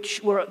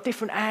which were at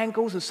different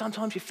angles, and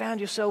sometimes you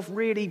found yourself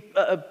really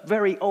at a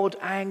very odd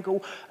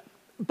angle.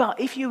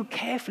 But if you were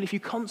careful, if you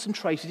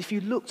concentrated, if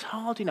you looked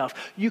hard enough,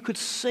 you could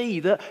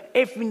see that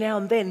every now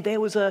and then there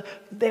was a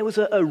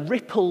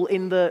ripple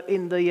in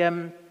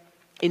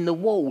the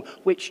wall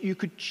which you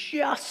could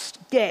just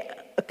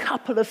get a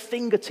couple of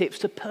fingertips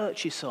to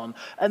purchase on,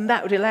 and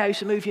that would allow you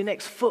to move your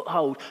next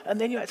foothold. And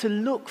then you had to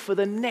look for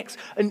the next,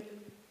 and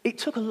it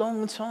took a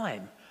long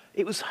time.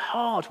 It was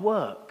hard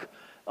work.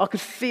 I could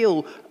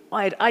feel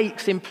I had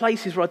aches in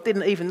places where I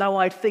didn't even know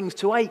I had things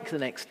to ache the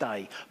next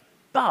day.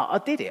 But I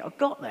did it. I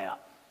got there.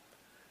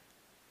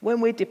 When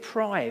we're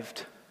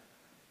deprived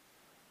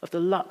of the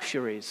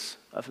luxuries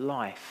of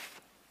life,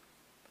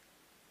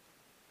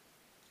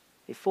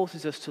 it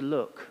forces us to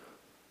look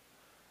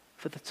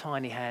for the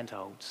tiny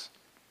handholds.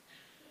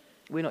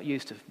 We're not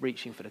used to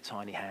reaching for the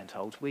tiny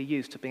handholds. We're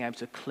used to being able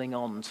to cling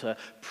on to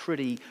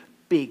pretty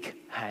big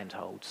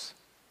handholds,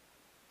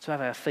 to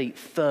have our feet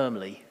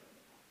firmly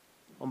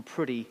on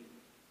pretty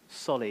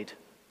solid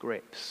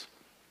grips.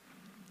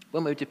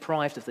 When we're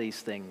deprived of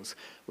these things,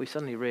 we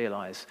suddenly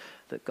realize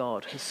that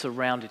God has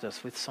surrounded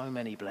us with so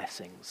many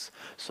blessings,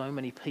 so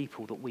many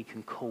people that we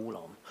can call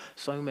on,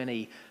 so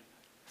many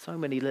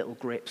little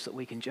grips that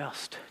we can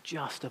just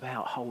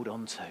about hold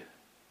on to.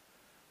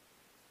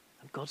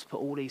 And God's put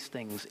all these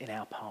things in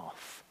our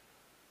path,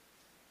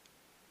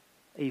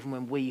 even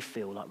when we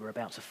feel like we're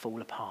about to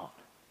fall apart.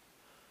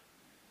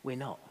 We're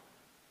not.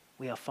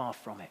 We are far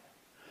from it,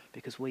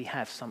 because we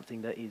have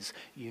something that is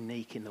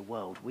unique in the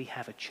world. We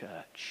have a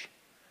church.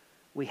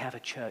 We have a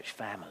church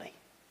family.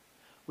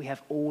 We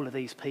have all of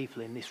these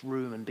people in this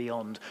room and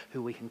beyond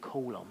who we can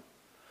call on.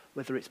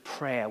 Whether it's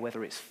prayer,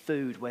 whether it's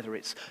food, whether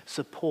it's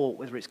support,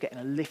 whether it's getting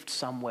a lift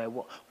somewhere,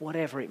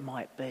 whatever it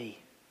might be.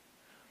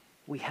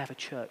 We have a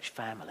church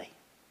family.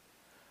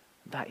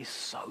 That is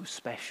so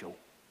special.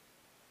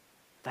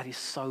 That is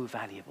so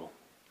valuable.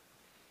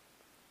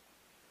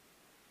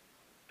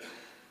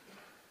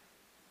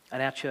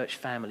 And our church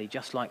family,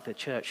 just like the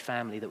church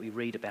family that we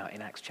read about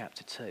in Acts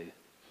chapter 2,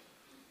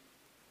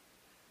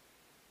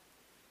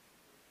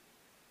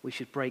 we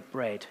should break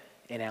bread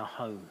in our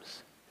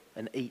homes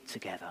and eat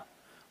together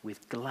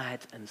with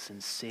glad and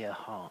sincere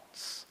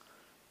hearts,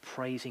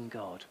 praising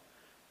God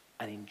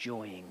and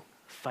enjoying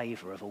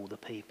favour of all the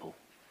people.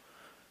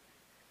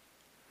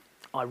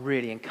 I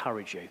really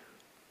encourage you,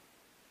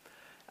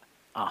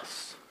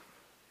 us,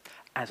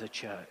 as a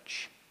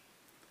church,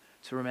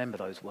 to remember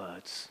those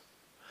words.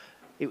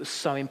 It was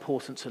so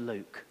important to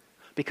Luke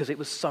because it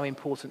was so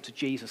important to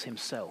Jesus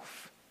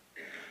himself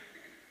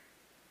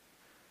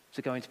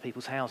to go into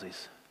people's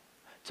houses,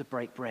 to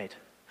break bread,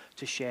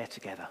 to share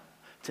together,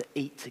 to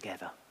eat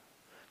together,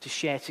 to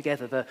share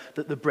together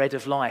the bread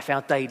of life,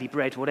 our daily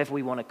bread, whatever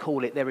we want to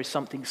call it. There is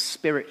something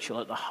spiritual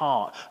at the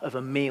heart of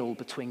a meal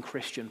between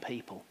Christian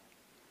people.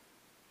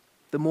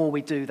 The more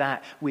we do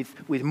that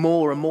with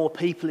more and more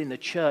people in the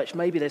church,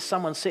 maybe there's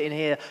someone sitting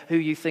here who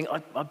you think,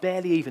 I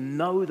barely even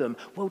know them.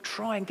 Well,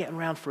 try and get them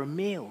around for a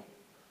meal.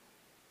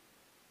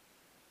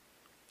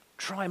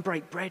 Try and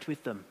break bread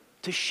with them,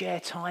 to share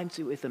time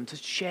with them, to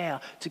share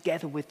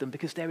together with them,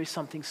 because there is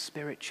something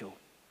spiritual.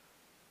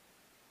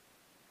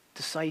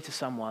 To say to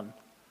someone,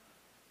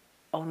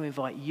 I want to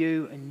invite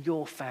you and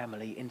your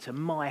family into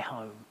my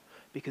home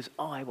because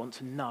I want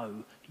to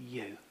know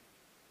you.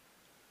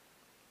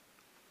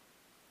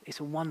 It's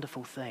a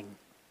wonderful thing.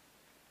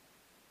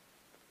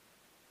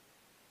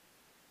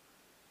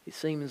 It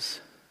seems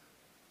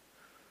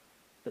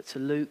that to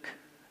Luke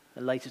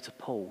and later to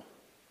Paul,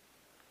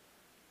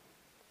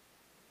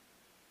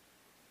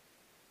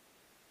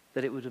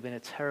 that it would have been a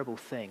terrible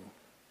thing,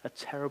 a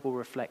terrible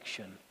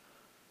reflection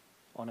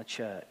on a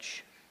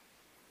church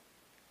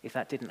if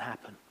that didn't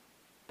happen.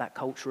 That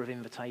culture of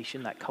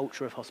invitation, that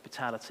culture of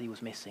hospitality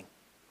was missing.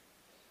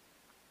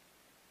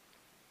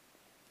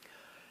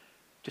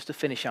 Just to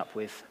finish up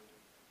with,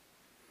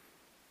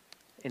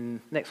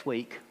 next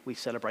week we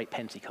celebrate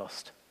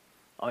Pentecost.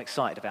 I'm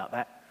excited about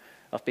that.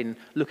 I've been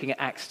looking at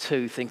Acts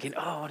 2 thinking,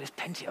 there's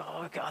Pentecost.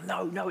 Oh, God,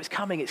 no, it's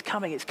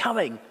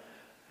coming.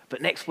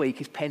 But next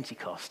week is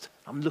Pentecost.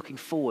 I'm looking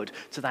forward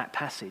to that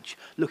passage,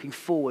 looking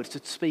forward to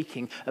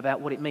speaking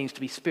about what it means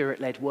to be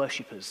spirit-led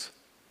worshippers.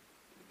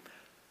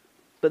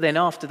 But then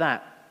after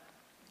that,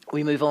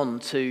 we move on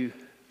to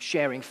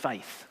sharing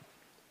faith,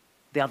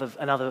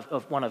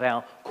 one of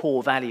our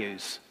core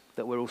values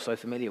that we're also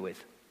familiar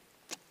with.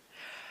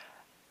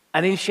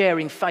 And in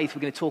sharing faith,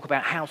 we're going to talk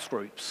about house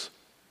groups.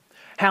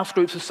 House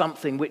groups are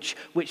something which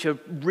are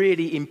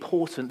really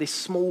important, this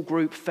small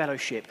group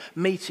fellowship,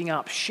 meeting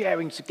up,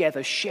 sharing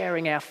together,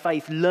 sharing our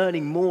faith,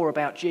 learning more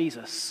about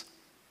Jesus.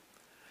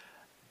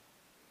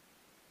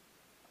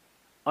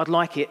 I'd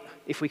like it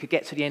if we could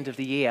get to the end of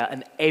the year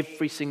and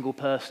every single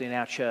person in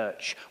our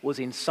church was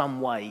in some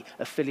way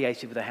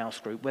affiliated with a house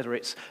group, whether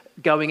it's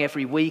going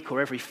every week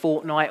or every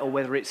fortnight or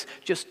whether it's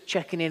just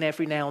checking in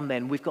every now and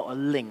then. We've got a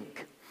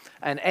link.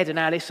 And Ed and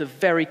Alice have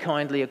very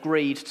kindly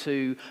agreed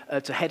to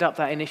head up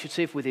that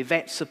initiative with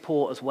Yvette's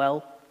support as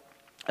well.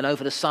 And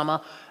over the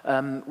summer,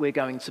 we're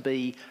going to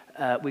be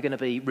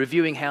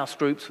reviewing house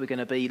groups. We're going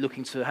to be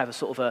looking to have a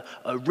sort of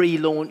a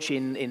relaunch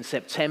in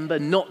September,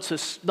 not to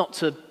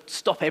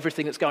stop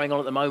everything that's going on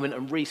at the moment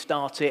and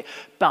restart it,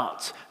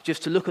 but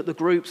just to look at the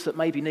groups that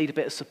maybe need a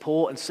bit of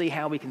support and see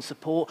how we can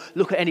support.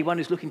 Look at anyone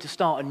who's looking to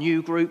start a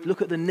new group.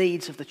 Look at the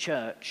needs of the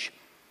church.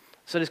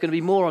 So there's going to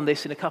be more on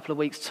this in a couple of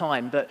weeks'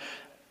 time, but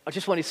I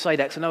just wanted to say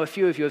that because I know a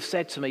few of you have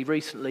said to me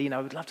recently,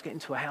 we'd love to get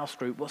into a house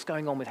group. What's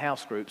going on with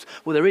house groups?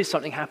 Well, there is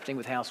something happening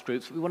with house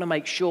groups. We want to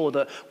make sure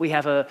that we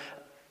have a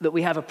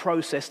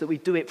process, that we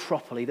do it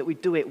properly, that we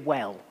do it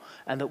well,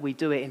 and that we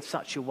do it in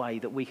such a way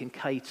that we can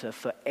cater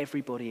for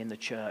everybody in the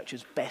church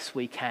as best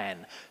we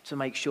can to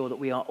make sure that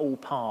we are all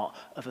part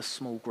of a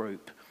small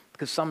group.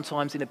 Because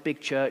sometimes in a big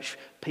church,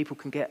 people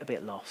can get a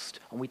bit lost,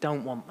 and we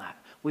don't want that.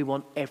 We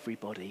want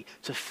everybody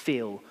to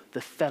feel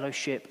the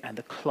fellowship and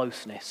the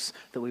closeness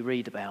that we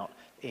read about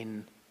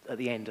at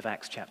the end of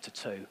Acts chapter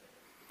 2.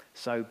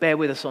 So bear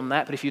with us on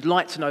that, but if you'd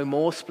like to know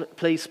more,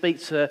 please speak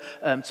to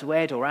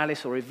Ed or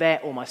Alice or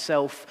Yvette or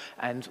myself,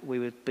 and we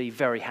would be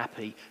very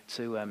happy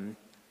to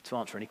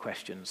answer any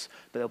questions.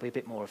 But there'll be a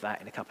bit more of that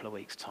in a couple of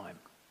weeks' time.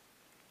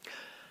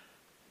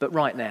 But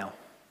right now,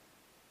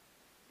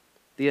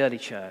 the early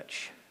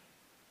church,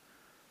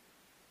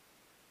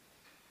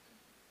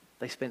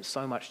 they spent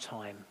so much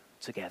time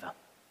together.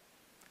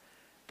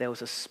 There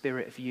was a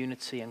spirit of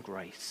unity and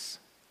grace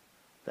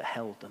that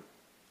held them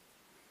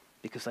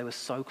because they were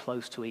so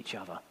close to each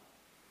other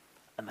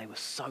and they were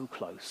so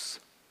close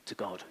to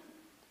God.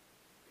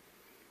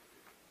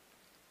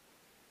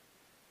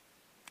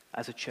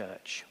 As a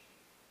church,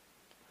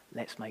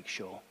 let's make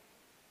sure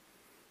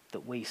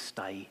that we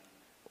stay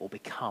or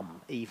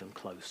become even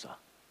closer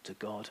to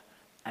God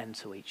and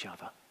to each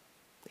other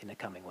in the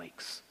coming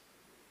weeks.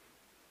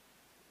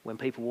 When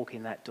people walk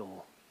in that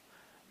door,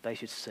 they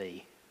should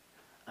see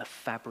a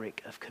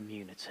fabric of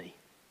community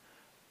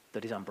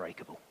that is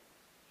unbreakable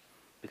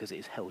because it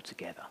is held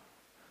together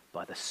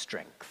by the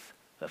strength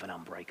of an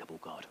unbreakable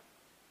God.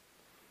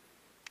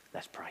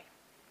 Let's pray.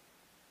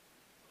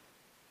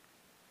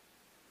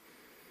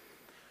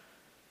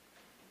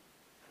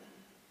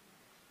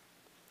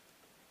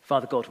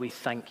 Father God, we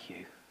thank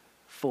you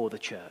for the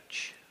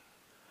church.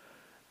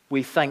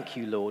 We thank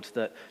you, Lord,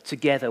 that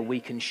together we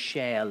can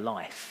share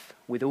life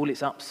with all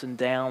its ups and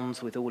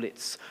downs, with all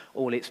its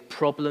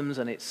problems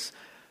and its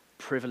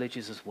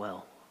privileges as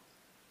well.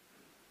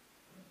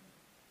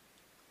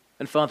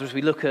 And Father, as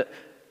we look at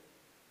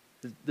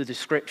the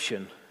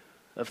description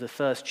of the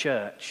first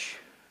church,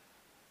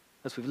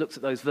 as we've looked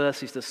at those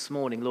verses this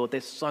morning, Lord,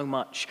 there's so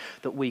much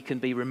that we can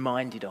be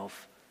reminded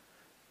of.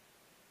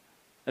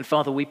 And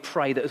Father, we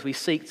pray that as we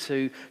seek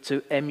to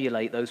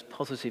emulate those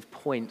positive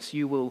points,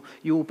 you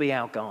will be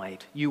our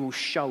guide. You will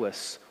show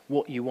us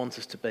what you want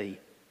us to be.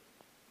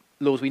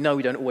 Lord, we know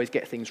we don't always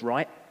get things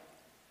right.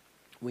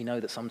 We know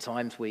that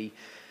sometimes we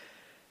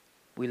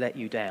let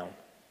you down.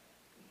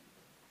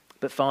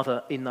 But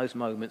Father, in those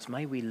moments,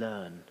 may we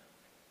learn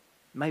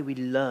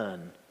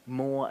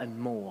more and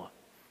more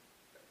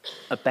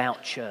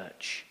about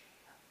church,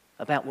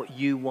 about what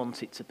you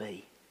want it to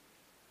be,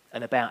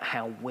 and about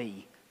how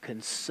we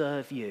can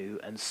serve you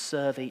and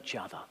serve each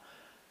other,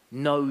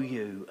 know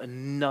you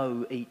and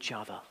know each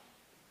other,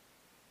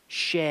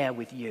 share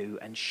with you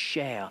and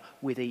share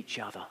with each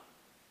other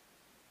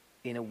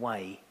in a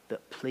way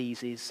that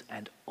pleases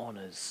and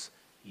honours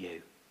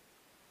you.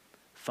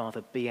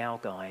 Father, be our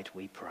guide,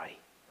 we pray.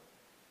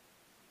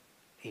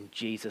 In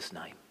Jesus'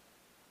 name.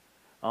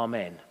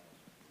 Amen.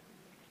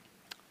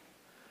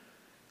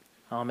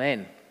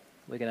 Amen.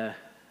 We're going to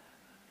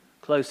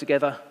close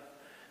together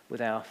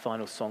with our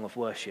final song of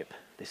worship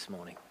this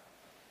morning.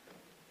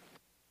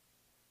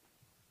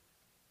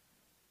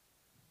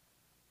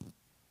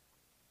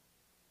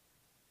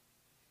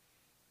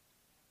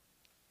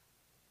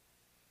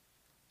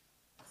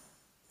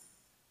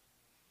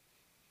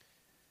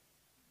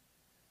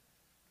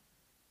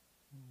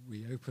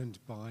 We opened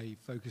by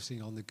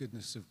focusing on the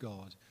goodness of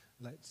God.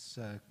 Let's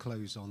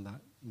close on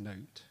that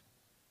note.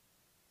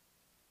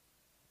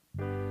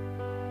 What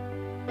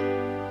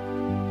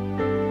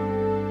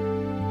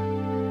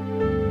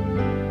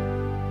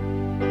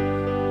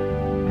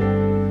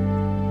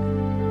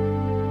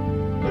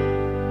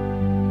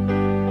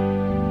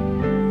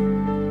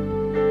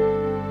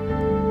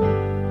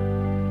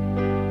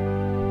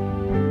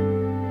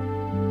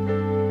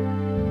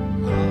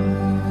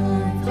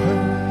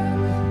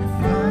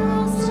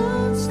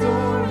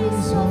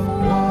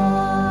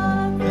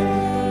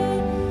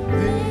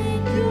they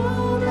think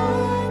you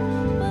like,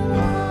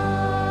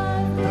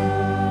 but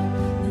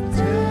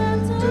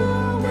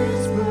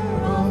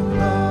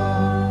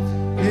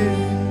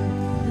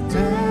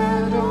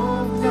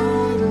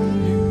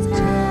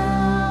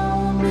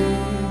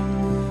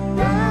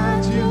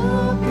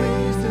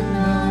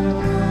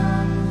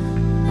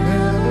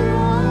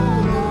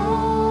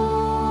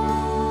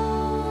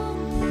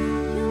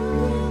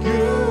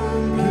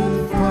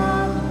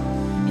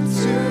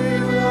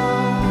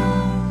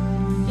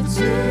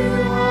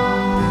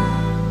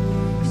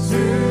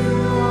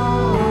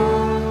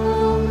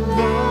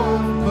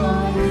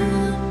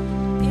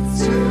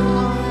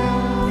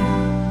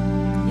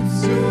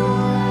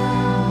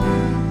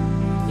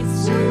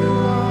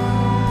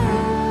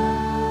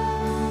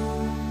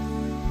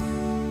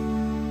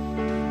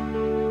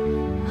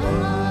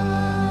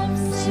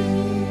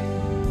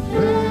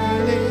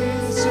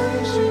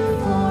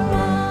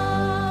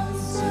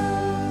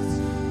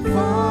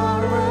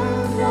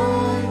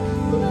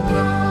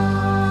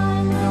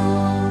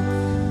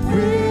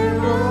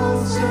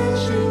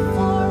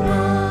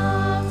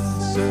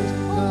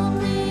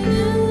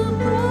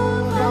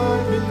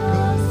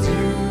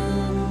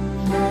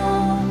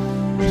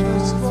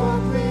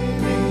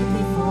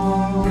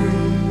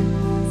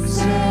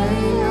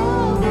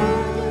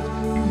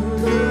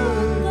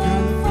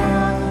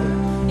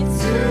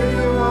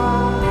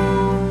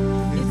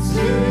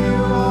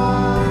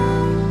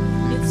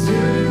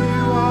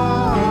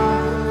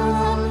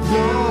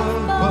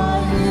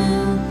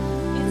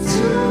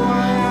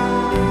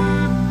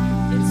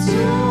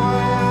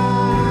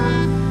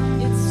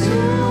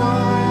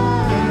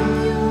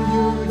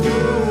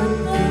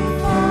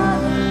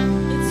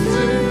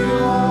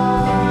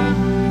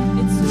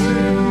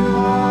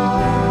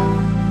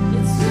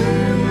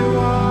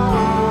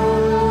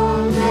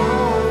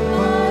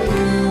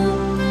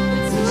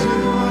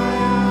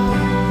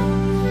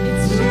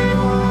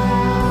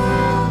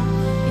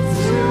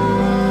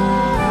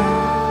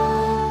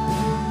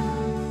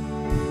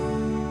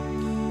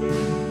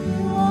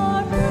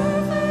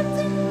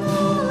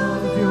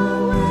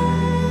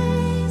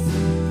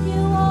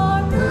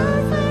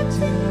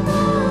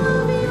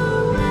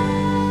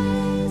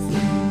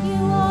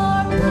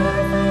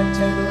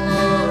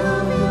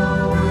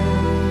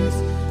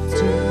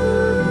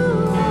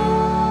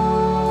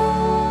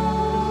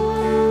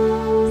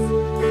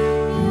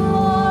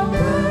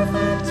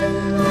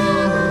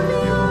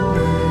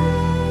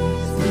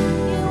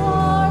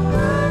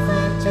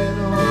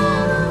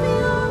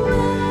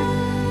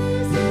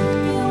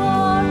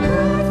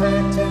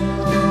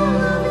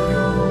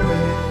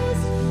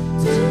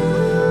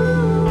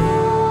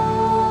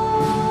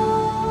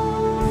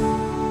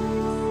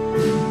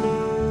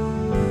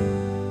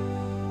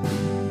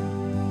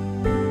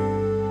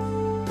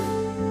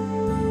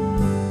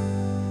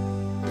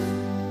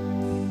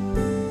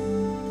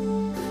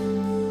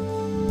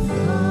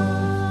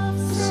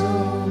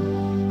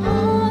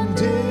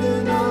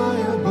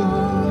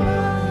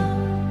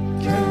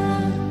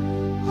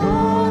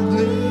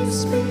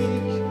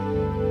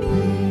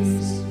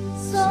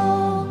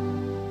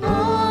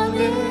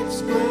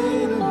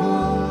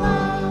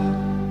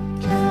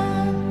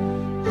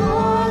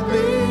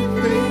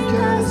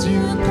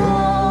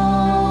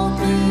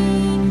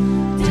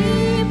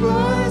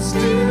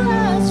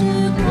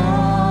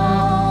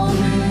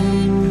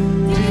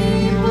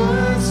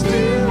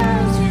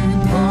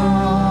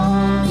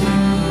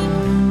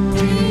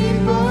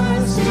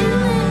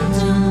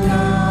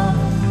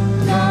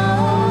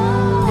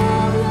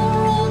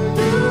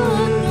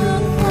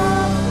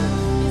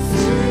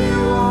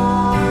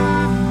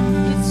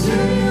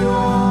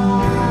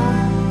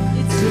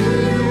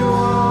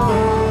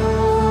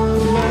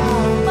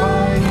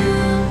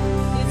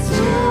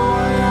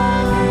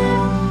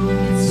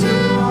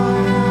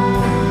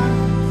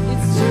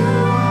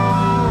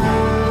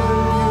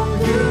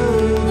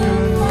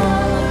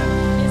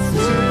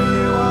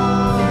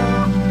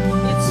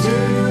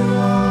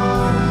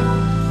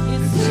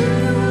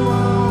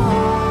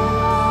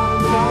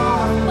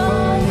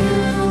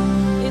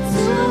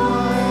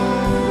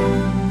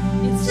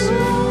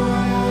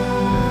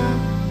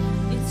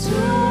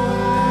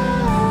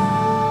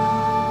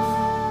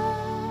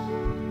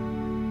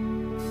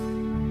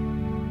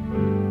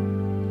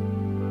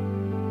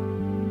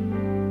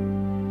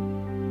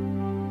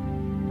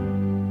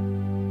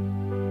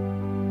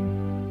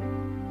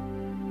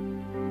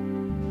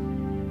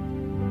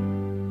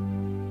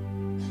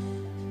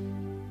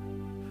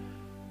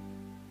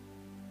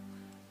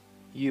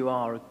You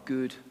are a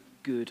good,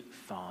 good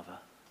Father.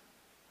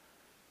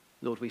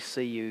 Lord, we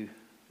see you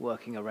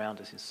working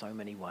around us in so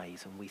many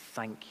ways, and we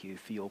thank you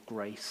for your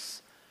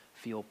grace,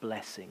 for your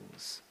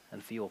blessings,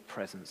 and for your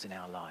presence in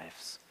our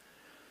lives.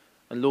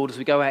 And Lord, as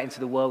we go out into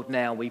the world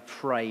now, we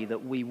pray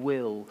that we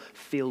will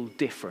feel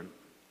different,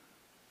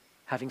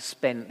 having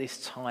spent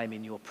this time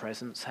in your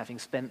presence, having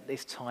spent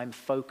this time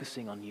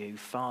focusing on you.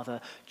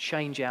 Father,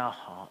 change our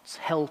hearts.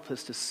 Help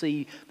us to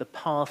see the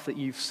path that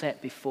you've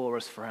set before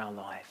us for our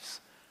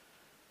lives.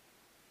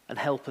 And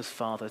help us,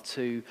 Father,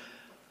 to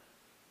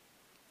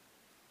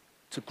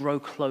grow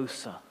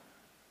closer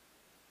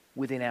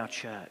within our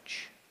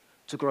church,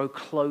 to grow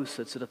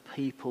closer to the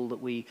people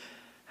that we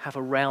have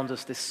around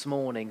us this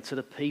morning, to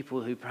the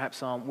people who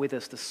perhaps aren't with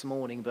us this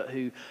morning, but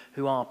who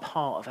are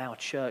part of our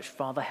church.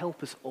 Father,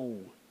 help us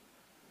all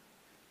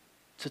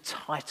to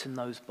tighten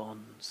those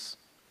bonds,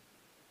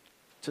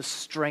 to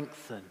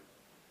strengthen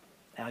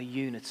our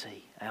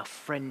unity, our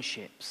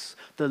friendships,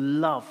 the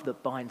love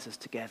that binds us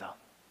together,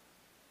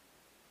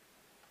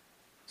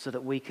 so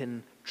that we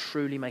can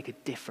truly make a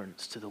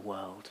difference to the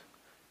world,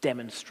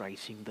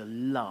 demonstrating the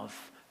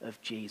love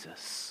of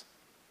Jesus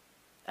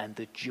and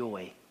the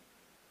joy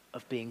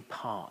of being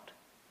part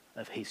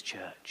of his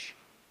church.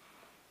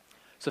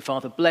 So,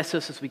 Father, bless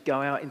us as we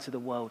go out into the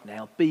world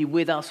now. Be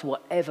with us,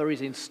 whatever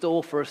is in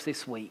store for us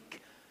this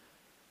week.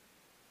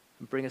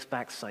 And bring us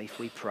back safe,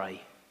 we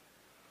pray,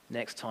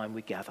 next time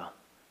we gather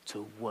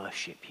to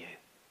worship you.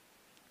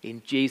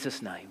 In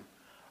Jesus' name,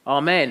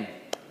 amen.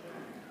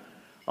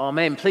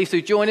 Amen. Please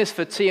do join us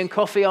for tea and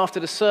coffee after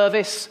the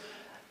service,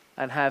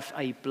 and have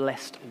a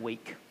blessed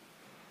week.